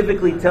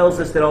specifically tells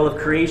us that all of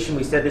creation,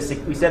 we said this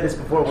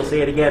before, we'll say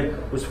it again,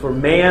 was for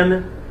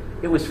man,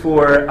 it was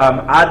for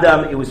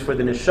Adam, it was for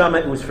the Neshama,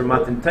 it was for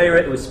Matan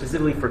Torah, it was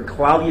specifically for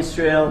Klal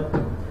Yisrael.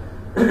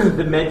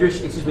 The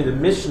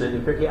Mishnah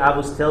in Pirkei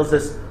Avos tells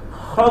us,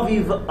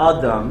 Chaviv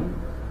Adam,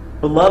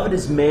 beloved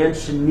is man,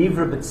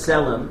 Shenivra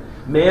B'Tselem,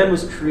 man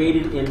was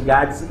created in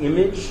God's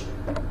image,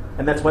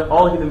 and that's why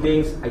all human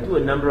beings, I do a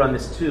number on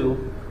this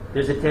too,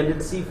 there's a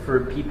tendency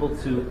for people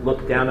to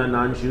look down on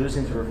non-Jews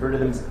and to refer to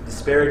them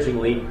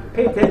disparagingly.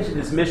 Pay attention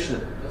to this Mishnah.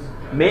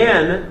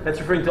 Man, that's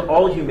referring to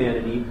all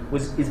humanity,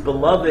 is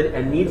beloved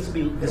and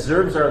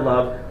deserves our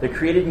love. They're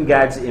created in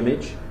God's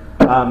image.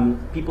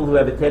 People who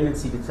have a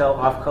tendency to tell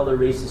off-color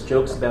racist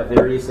jokes about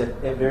various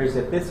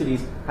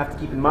ethnicities have to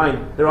keep in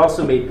mind they're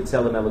also made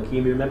B'Tselem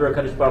Elokim. You remember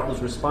HaKadosh Baruch Hu's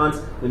response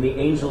when the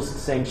angels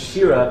sang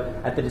Shira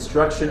at the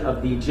destruction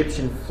of the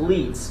Egyptian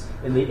fleets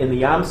in the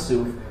Yam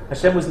Suf.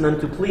 Hashem was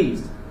none too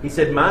pleased. He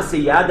said,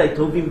 Maaseh Yadai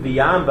Tovim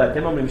V'Yam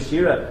V'atem Omrim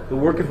Shira. The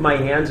work of my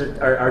hands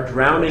are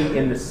drowning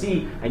in the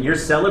sea, and you're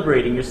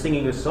celebrating, you're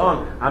singing a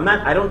song.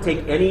 I don't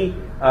take any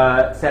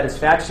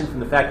satisfaction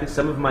from the fact that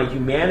some of my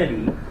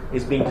humanity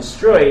is being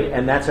destroyed,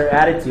 and that's our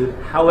attitude.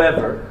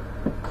 However,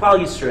 Klal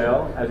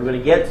Yisrael, as we're going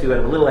to get to, and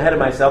I'm a little ahead of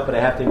myself, but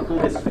I have to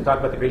include this as we talk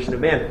about the creation of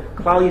man.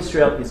 Klal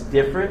Yisrael is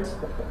different.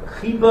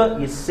 Chiba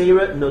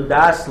Yisera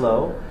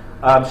Nodaslo,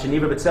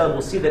 Sheniva B'Tselem.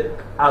 We'll see that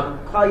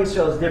Klal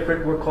Yisrael is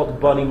different. We're called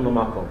Banim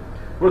L'Makom.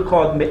 We're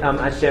called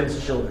Hashem's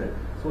children.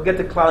 So we'll get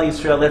to Klal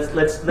Yisrael.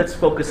 Let's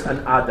focus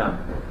on Adam.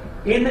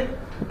 In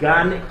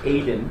Gan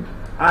Eden,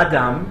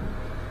 Adam,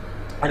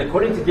 and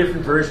according to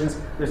different versions,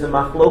 there's a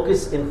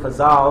machlokus in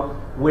Chazal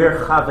where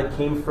Chava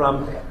came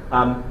from.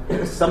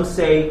 Some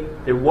say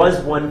there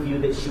was one view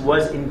that she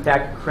was in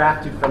fact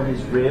crafted from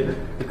his rib.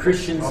 The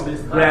Christians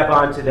grab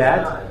onto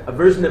that. A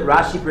version that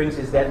Rashi brings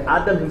is that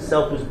Adam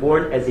himself was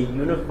born as a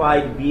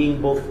unified being,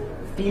 both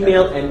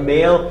female and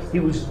male. He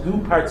was du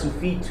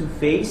partzufi,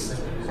 two-faced,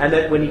 and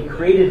that when he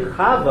created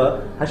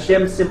Chava,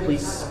 Hashem simply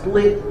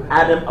split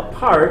Adam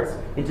apart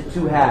into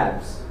two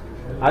halves.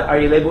 Are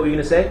you labeled what you're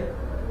going to say?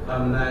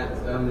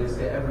 They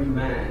say every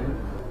man,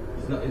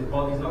 his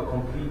body's not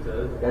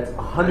completed. That's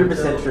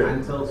 100% true.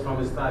 Until it's from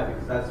his thigh,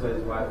 because that's where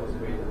his wife was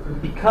created.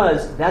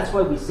 Because that's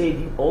why we say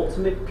the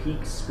ultimate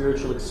peak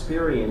spiritual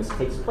experience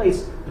takes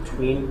place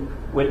between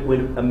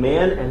when a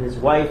man and his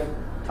wife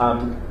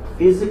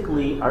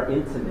physically are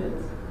intimate,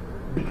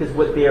 because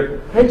what they're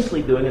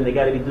potentially doing, and they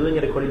got to be doing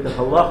it according to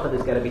halacha,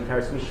 there's got to be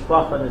taras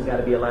mishpacha, and there's got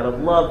to be a lot of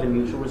love and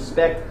mutual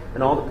respect,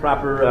 and all the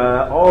proper,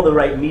 all the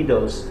right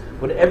midos.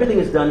 When everything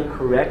is done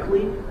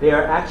correctly, they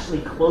are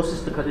actually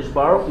closest to Kadosh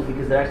Baruch Hu,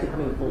 because they're actually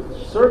coming full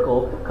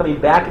circle, coming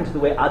back into the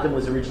way Adam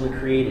was originally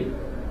created,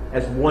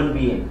 as one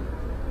being.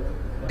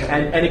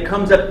 And it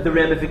comes up, the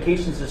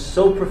ramifications are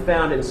so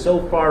profound and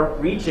so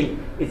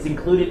far-reaching. It's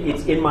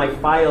in my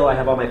file, I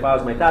have all my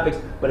files, my topics,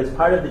 but it's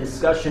part of the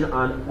discussion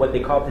on what they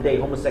call today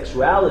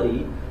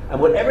homosexuality.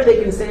 And whatever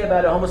they can say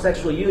about a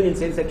homosexual union,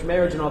 same-sex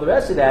marriage, and all the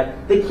rest of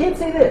that, they can't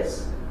say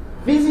this.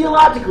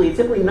 Physiologically, it's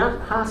simply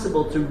not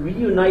possible to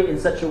reunite in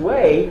such a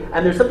way,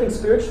 and there's something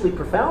spiritually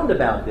profound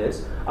about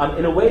this,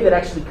 in a way that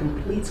actually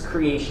completes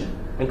creation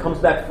and comes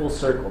back full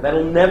circle.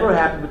 That'll never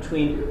happen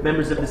between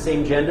members of the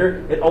same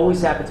gender. It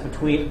always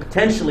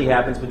potentially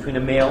happens between a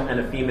male and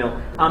a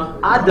female.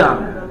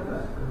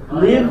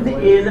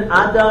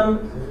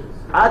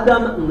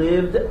 Adam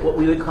lived what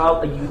we would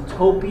call a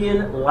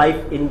utopian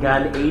life in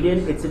Gan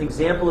Eden. It's an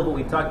example of what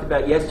we talked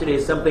about yesterday.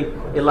 It's something,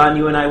 Ilan,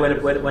 you and I went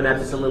at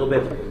this a little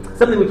bit.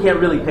 Something we can't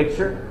really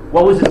picture.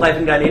 What was his life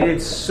in Gan Eden?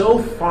 It's so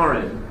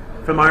foreign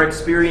from our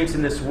experience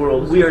in this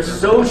world. We are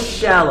so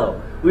shallow.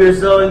 We are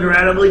so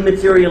incredibly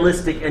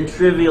materialistic and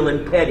trivial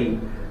and petty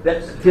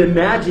that to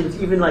imagine,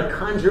 to even like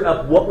conjure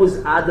up what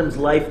was Adam's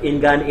life in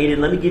Gan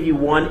Eden. Let me give you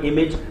one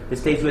image that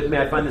stays with me.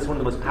 I find this one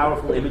of the most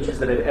powerful images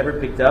that I've ever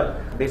picked up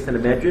based on a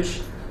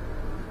medrash.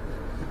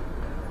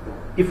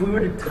 If we were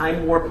to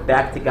time warp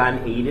back to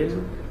Gan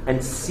Eden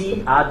and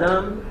see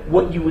Adam,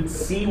 what you would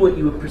see, what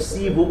you would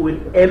perceive, what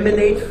would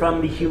emanate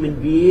from the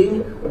human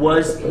being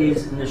was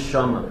his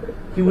neshama.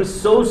 He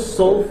was so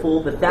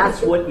soulful that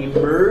that's what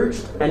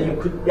emerged, and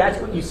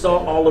that's what you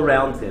saw all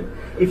around him.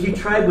 If you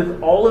tried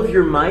with all of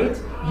your might,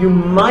 you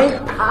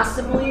might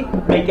possibly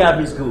make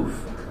out his goof.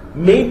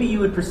 Maybe you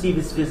would perceive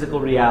his physical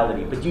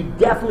reality, but you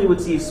definitely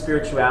would see his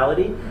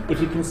spirituality if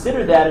you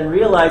consider that and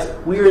realize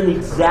we're in the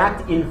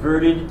exact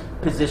inverted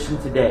position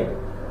today.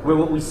 Where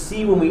what we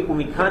see when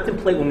we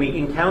contemplate, when we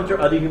encounter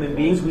other human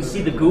beings, we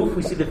see the goof,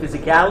 we see the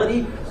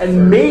physicality,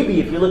 and maybe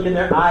if you look in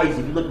their eyes,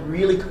 if you look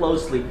really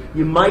closely,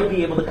 you might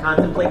be able to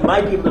contemplate,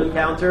 might be able to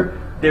encounter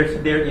their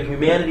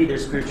humanity, their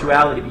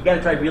spirituality. But you got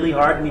to try really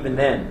hard, and even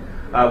then,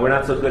 we're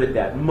not so good at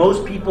that.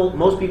 Most people,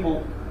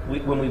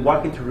 when we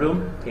walk into a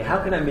room, okay, how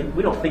can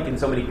we don't think in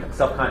so many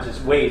self-conscious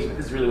ways, but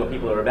this is really what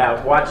people are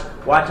about. Watch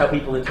how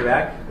people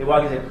interact. They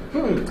walk and say,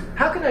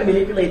 how can I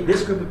manipulate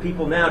this group of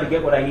people now to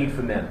get what I need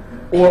from them?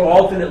 Or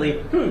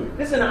alternately,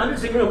 this is an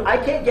uninteresting room. I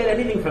can't get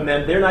anything from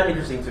them. They're not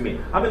interesting to me.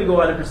 I'm going to go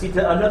out and proceed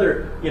to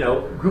another,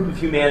 group of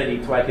humanity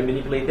so I can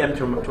manipulate them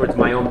towards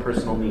my own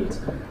personal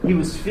needs. He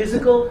was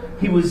physical.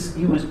 He was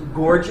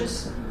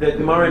gorgeous. The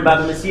Gemara in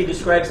Baba Metzia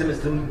describes him as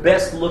the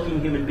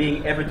best-looking human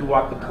being ever to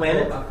walk the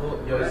planet.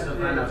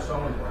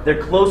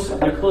 They're close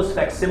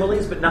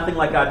facsimiles, but nothing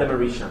like Adam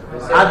Arishan.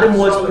 Adam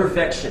was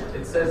perfection.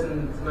 It says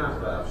in Tanakh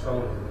that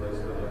Avshalom is the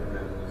most good-looking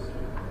man in history.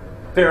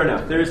 Fair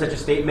enough. There is such a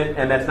statement,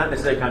 and that's not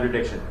necessarily a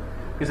contradiction.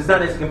 Because it's not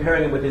necessarily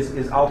comparing him with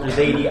his alter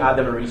Zaidi,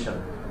 Adam Arishan.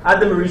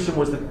 Adam Arishan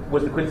was the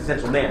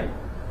quintessential man.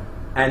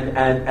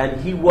 And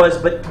he was,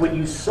 but when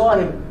you saw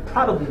him,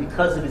 probably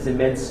because of his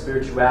immense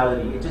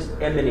spirituality, it just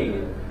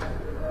emanated.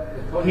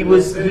 He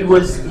was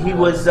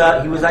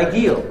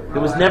ideal.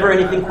 There was never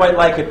anything quite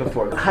like it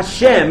before.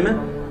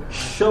 Hashem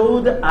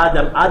showed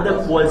Adam.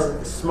 Adam was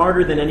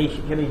smarter than any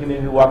human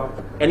being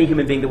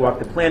that walked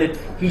the planet.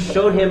 He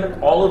showed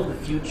him all of the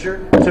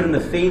future, showed him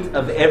the fate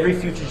of every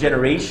future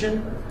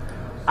generation.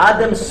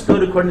 Adam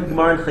stood, according to the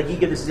Gemara in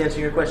Chagiga, this is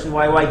answering your question,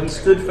 why he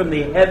stood from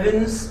the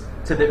heavens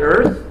to the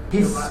earth.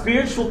 His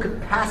spiritual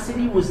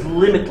capacity was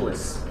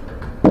limitless.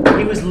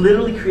 He was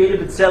literally created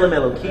with Tselem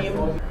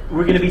Elokim.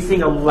 We're going to be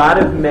seeing a lot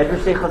of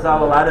Medrashei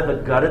Chazal, a lot of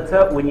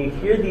Agarata. When you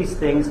hear these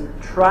things,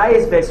 try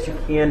as best you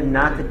can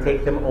not to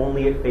take them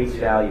only at face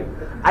value.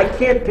 I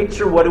can't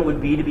picture what it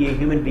would be to be a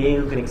human being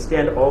who can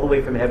extend all the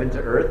way from heaven to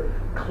earth.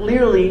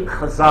 Clearly,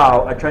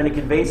 Chazal are trying to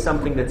convey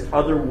something that's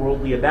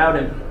otherworldly about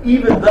him,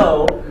 even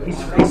though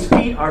his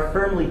feet are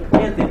firmly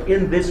planted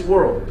in this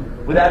world,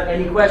 without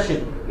any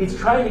question. He's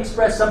trying to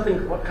express something,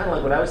 kind of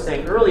like what I was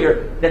saying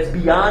earlier, that's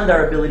beyond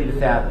our ability to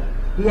fathom.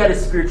 He had a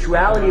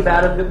spirituality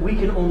about him that we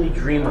can only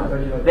dream of.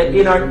 Do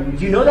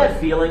you know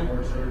that feeling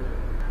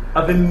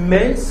of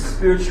immense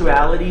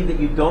spirituality that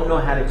you don't know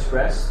how to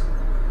express?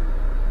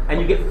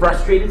 And you get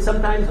frustrated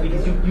sometimes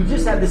because you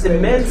just have this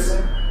immense,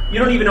 you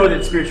don't even know that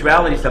it's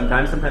spirituality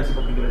sometimes. Sometimes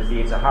people think of it as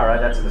the Yetzer Hara,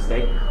 that's a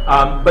mistake.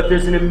 But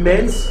there's an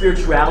immense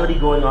spirituality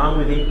going on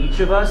within each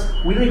of us.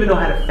 We don't even know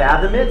how to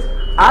fathom it.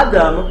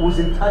 Adam was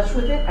in touch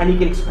with it and he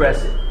could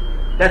express it.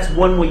 That's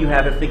one way you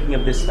have of thinking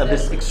of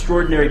this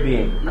extraordinary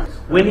being.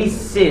 When he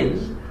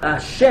sinned,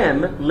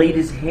 Hashem laid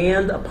his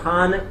hand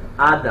upon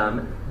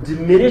Adam,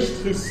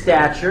 diminished his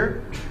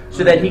stature,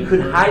 so that he could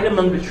hide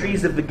among the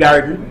trees of the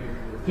garden.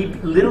 He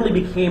literally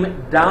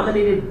became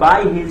dominated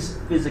by his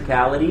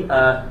physicality,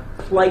 a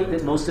plight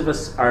that most of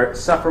us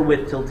suffer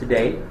with till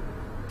today.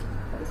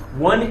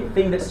 One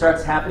thing that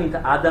starts happening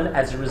to Adam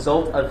as a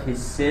result of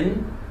his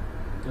sin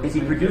is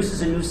he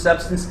produces a new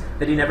substance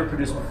that he never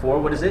produced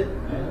before. What is it?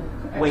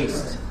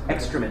 Waste,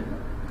 excrement.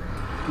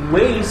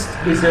 Waste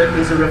is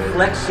a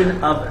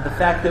reflection of the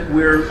fact that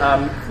we're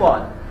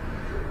flawed.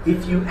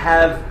 If you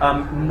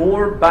have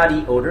more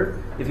body odor,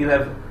 if you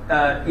have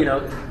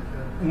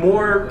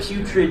more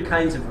putrid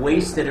kinds of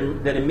waste that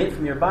emit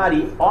from your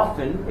body,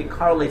 often it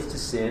correlates to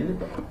sin.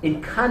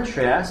 In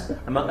contrast,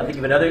 I think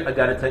of another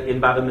Agarata in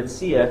Baba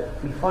Metzia,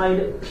 we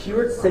find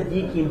pure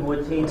tzaddikim who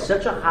attain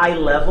such a high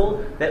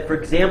level that, for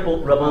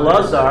example, Rabbi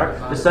Lazar,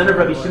 the son of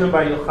Rabbi Shimon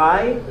Bar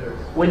Yochai,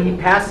 when he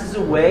passes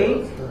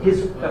away,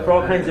 for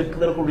all kinds of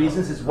political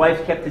reasons, his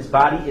wife kept his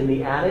body in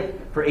the attic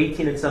for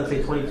 18 and some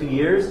say 22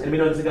 years. And we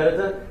know this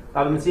Agarata,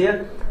 Baba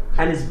Metzia,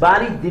 and his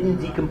body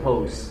didn't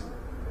decompose.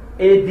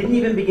 It didn't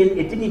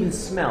even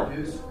smell.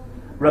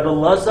 Rabbi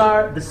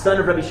Lazar, the son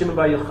of Rabbi Shimon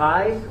Bar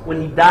Yochai,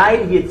 when he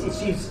died, he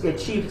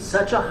achieved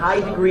such a high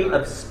degree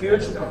of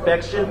spiritual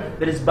perfection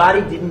that his body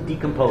didn't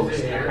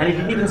decompose. And it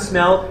didn't even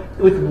smell,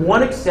 with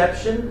one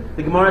exception.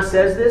 The Gemara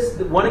says this,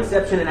 one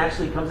exception, and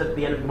actually comes up at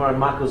the end of Gemara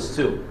Makos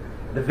too.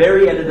 the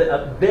very end of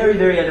the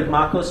very end of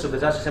Makos, so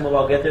B'ezras Hashem will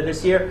all get there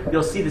this year,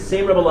 you'll see the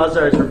same Rebbe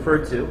Lazar is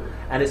referred to,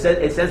 and it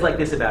says like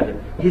this about him.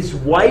 His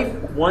wife,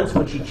 once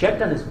when she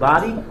checked on his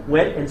body,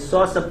 went and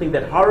saw something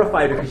that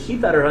horrified her because she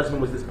thought her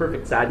husband was this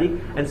perfect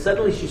tzaddik, and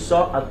suddenly she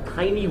saw a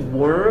tiny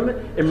worm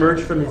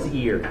emerge from his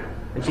ear.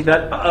 And she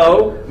thought,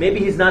 uh-oh, maybe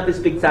he's not this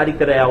big tzaddik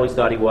that I always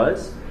thought he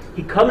was.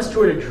 He comes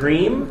to her in a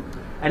dream,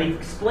 and he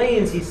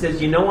explains, he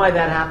says, you know why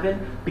that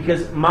happened?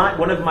 Because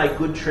one of my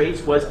good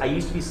traits was I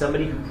used to be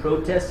somebody who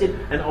protested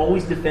and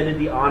always defended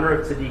the honor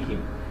of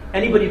tzaddikim.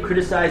 Anybody who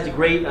criticized a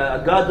great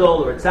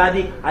gadol or a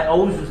tzaddik, I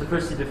always was the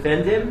first to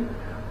defend him.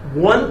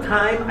 One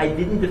time I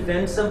didn't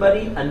defend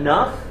somebody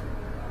enough,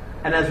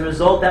 and as a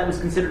result that was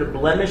considered a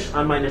blemish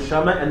on my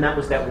neshama, and that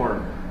was that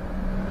worm.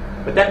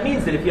 But that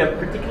means that if you have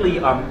particularly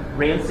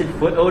rancid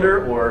foot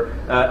odor or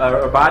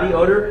body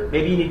odor,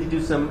 maybe you need to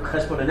do some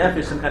cheshbon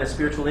nefesh, some kind of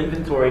spiritual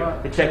inventory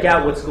to check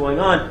out what's going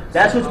on.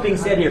 That's what's being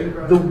said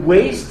here. The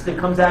waste that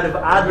comes out of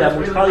Adam,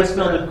 which probably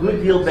smelled a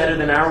good deal better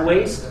than our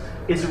waste,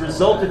 is a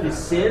result of his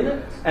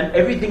sin, and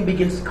everything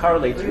begins to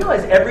correlate. Do you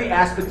realize every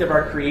aspect of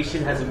our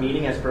creation has a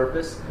meaning, has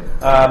purpose?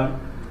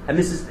 And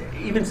this is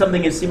even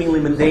something as seemingly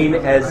mundane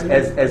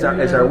as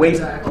our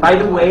waste. By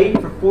the way,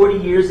 for 40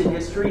 years in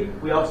history,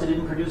 we also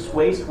didn't produce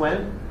waste when?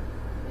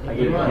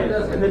 In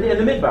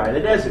the midbar, in the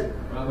desert.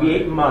 We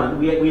ate man,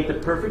 we ate the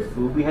perfect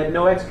food, we had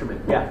no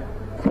excrement. Yeah?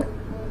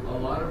 A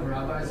lot of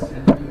rabbis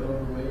tend to be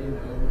overweight, and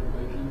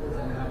overweight people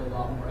tend to have a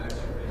lot more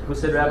excrement. Who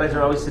said rabbis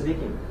are always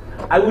tzaddikim?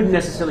 I wouldn't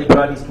necessarily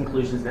draw these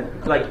conclusions then.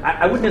 Like,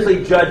 I wouldn't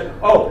necessarily judge,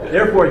 oh,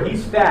 therefore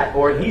he's fat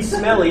or he's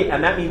smelly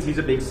and that means he's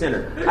a big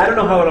sinner. I don't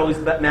know how it always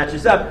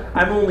matches up.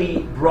 I'm only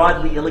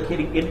broadly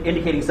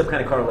indicating some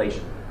kind of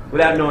correlation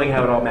without knowing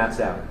how it all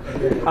maps out.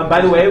 By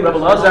the way, Rebbe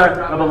Lazar,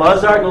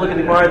 go look at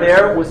the Gemara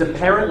there, was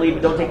apparently,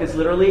 but don't take this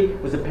literally,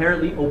 was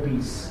apparently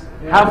obese.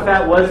 How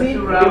fat was he? He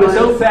was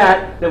so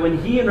fat that when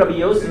he and Rabbi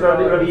Yosef and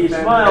Rabbi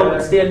Yishmael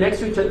would stand next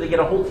to each other, they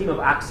get a whole team of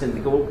oxen to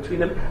go between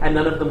them, and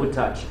none of them would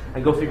touch.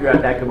 And go figure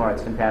out that Gemara.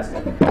 It's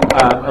fantastic.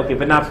 Okay,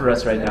 but not for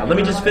us right now. Let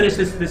me just finish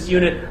this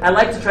unit. I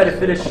like to try to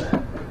finish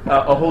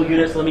a whole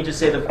unit, so let me just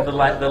say the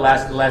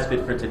last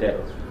bit for today.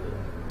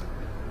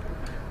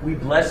 We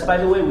bless, by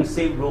the way, we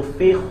say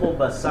Rofecho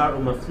Basar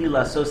Umafli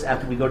Lasos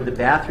after we go to the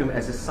bathroom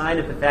as a sign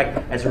of the fact,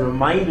 as a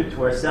reminder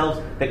to ourselves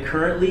that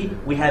currently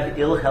we have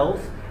ill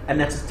health, and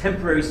that's a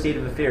temporary state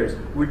of affairs.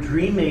 We're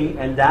dreaming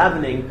and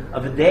davening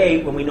of a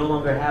day when we no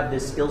longer have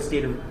this ill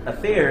state of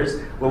affairs,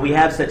 where we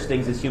have such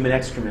things as human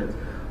excrement.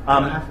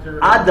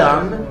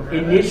 Adam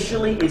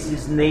initially is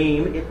his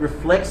name. It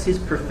reflects his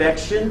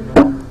perfection.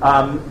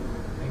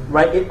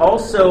 Right? It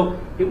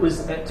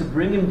was to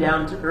bring him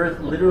down to earth.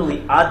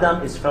 Literally,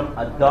 Adam is from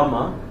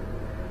Adama,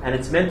 and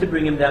it's meant to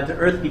bring him down to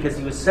earth because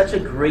he was such a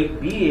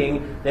great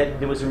being that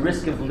there was a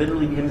risk of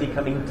literally him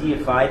becoming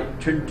deified,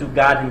 turned to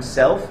God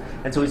himself.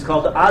 And so he's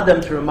called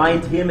Adam to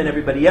remind him and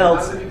everybody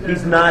else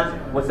he's not.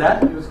 What's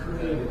that? He was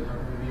created.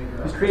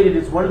 He was created.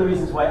 It's one of the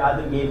reasons why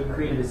Adam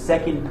created a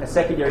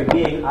secondary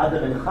being,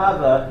 Adam and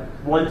Chava,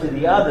 one to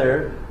the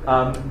other,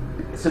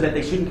 so that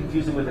they shouldn't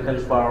confuse him with the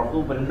Kadosh Baruch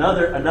Hu. But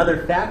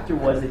another factor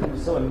was that he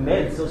was so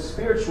immense, so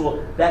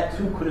spiritual, that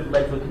too could have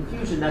led to a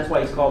confusion. That's why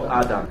he's called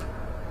Adam.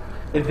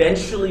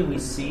 Eventually we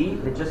see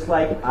that just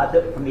like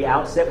Adam, from the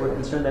outset we're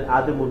concerned that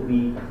Adam would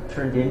be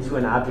turned into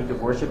an object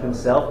of worship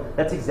himself.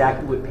 That's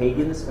exactly what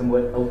pagans and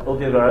what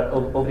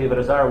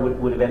Avodah Zarah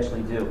would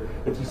eventually do.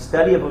 If you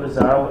study Avodah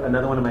Zarah,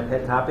 another one of my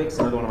pet topics,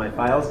 another one of my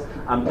files,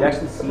 you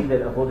actually see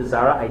that Avodah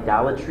Zarah,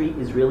 idolatry,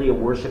 is really a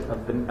worship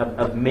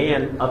of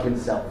man of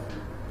himself.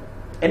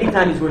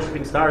 Anytime he's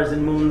worshiping stars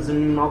and moons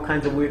and all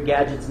kinds of weird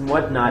gadgets and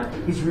whatnot,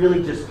 he's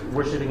really just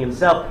worshiping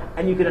himself.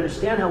 And you can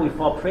understand how we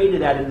fall prey to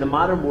that in the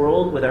modern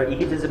world with our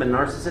egotism and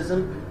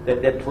narcissism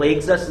that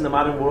plagues us in the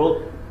modern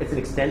world. It's an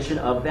extension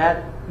of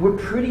that. We're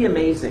pretty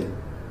amazing.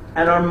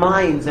 And our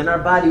minds and our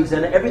bodies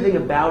and everything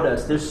about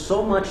us, there's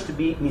so much to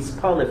be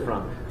mispaleh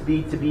from,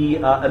 to be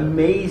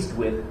amazed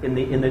with in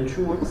the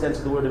true sense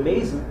of the word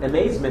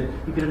amazement.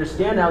 You can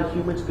understand how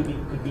humans could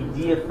be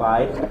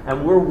deified,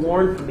 and we're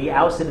warned from the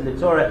outset in the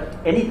Torah,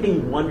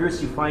 anything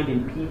wondrous you find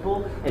in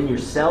people and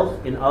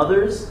yourself, in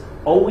others,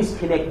 always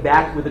connect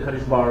back with the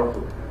Kadosh Baruch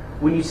Hu.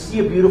 When you see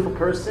a beautiful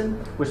person,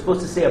 we're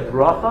supposed to say a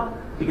bracha,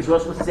 because we're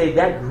supposed to say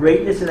that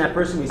greatness in that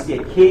person. We see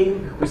a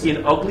king, we see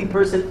an ugly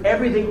person,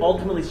 everything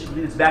ultimately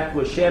leads back to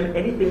Hashem.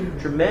 Anything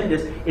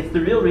tremendous, it's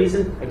the real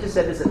reason. I just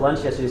said this at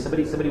lunch yesterday.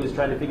 Somebody was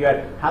trying to figure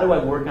out, how do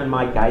I work on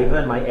my gaiva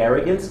and my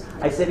arrogance?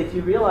 I said, if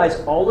you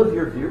realize all of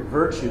your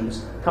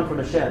virtues come from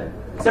Hashem,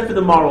 except for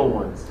the moral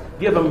ones.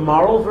 If you have a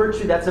moral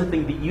virtue, that's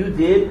something that you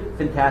did,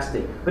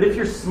 fantastic. But if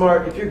you're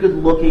smart, if you're good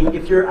looking,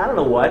 if you're, I don't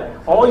know what,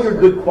 all your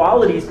good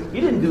qualities,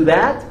 you didn't do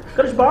that.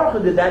 Kadosh Baruch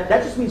Hu did that.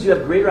 That just means you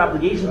have greater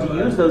obligation to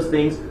use those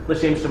things,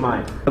 l'shem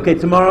shamayim. Okay,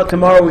 tomorrow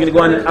we're going to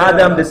go on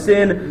Adam, the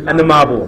sin, and the Mabul.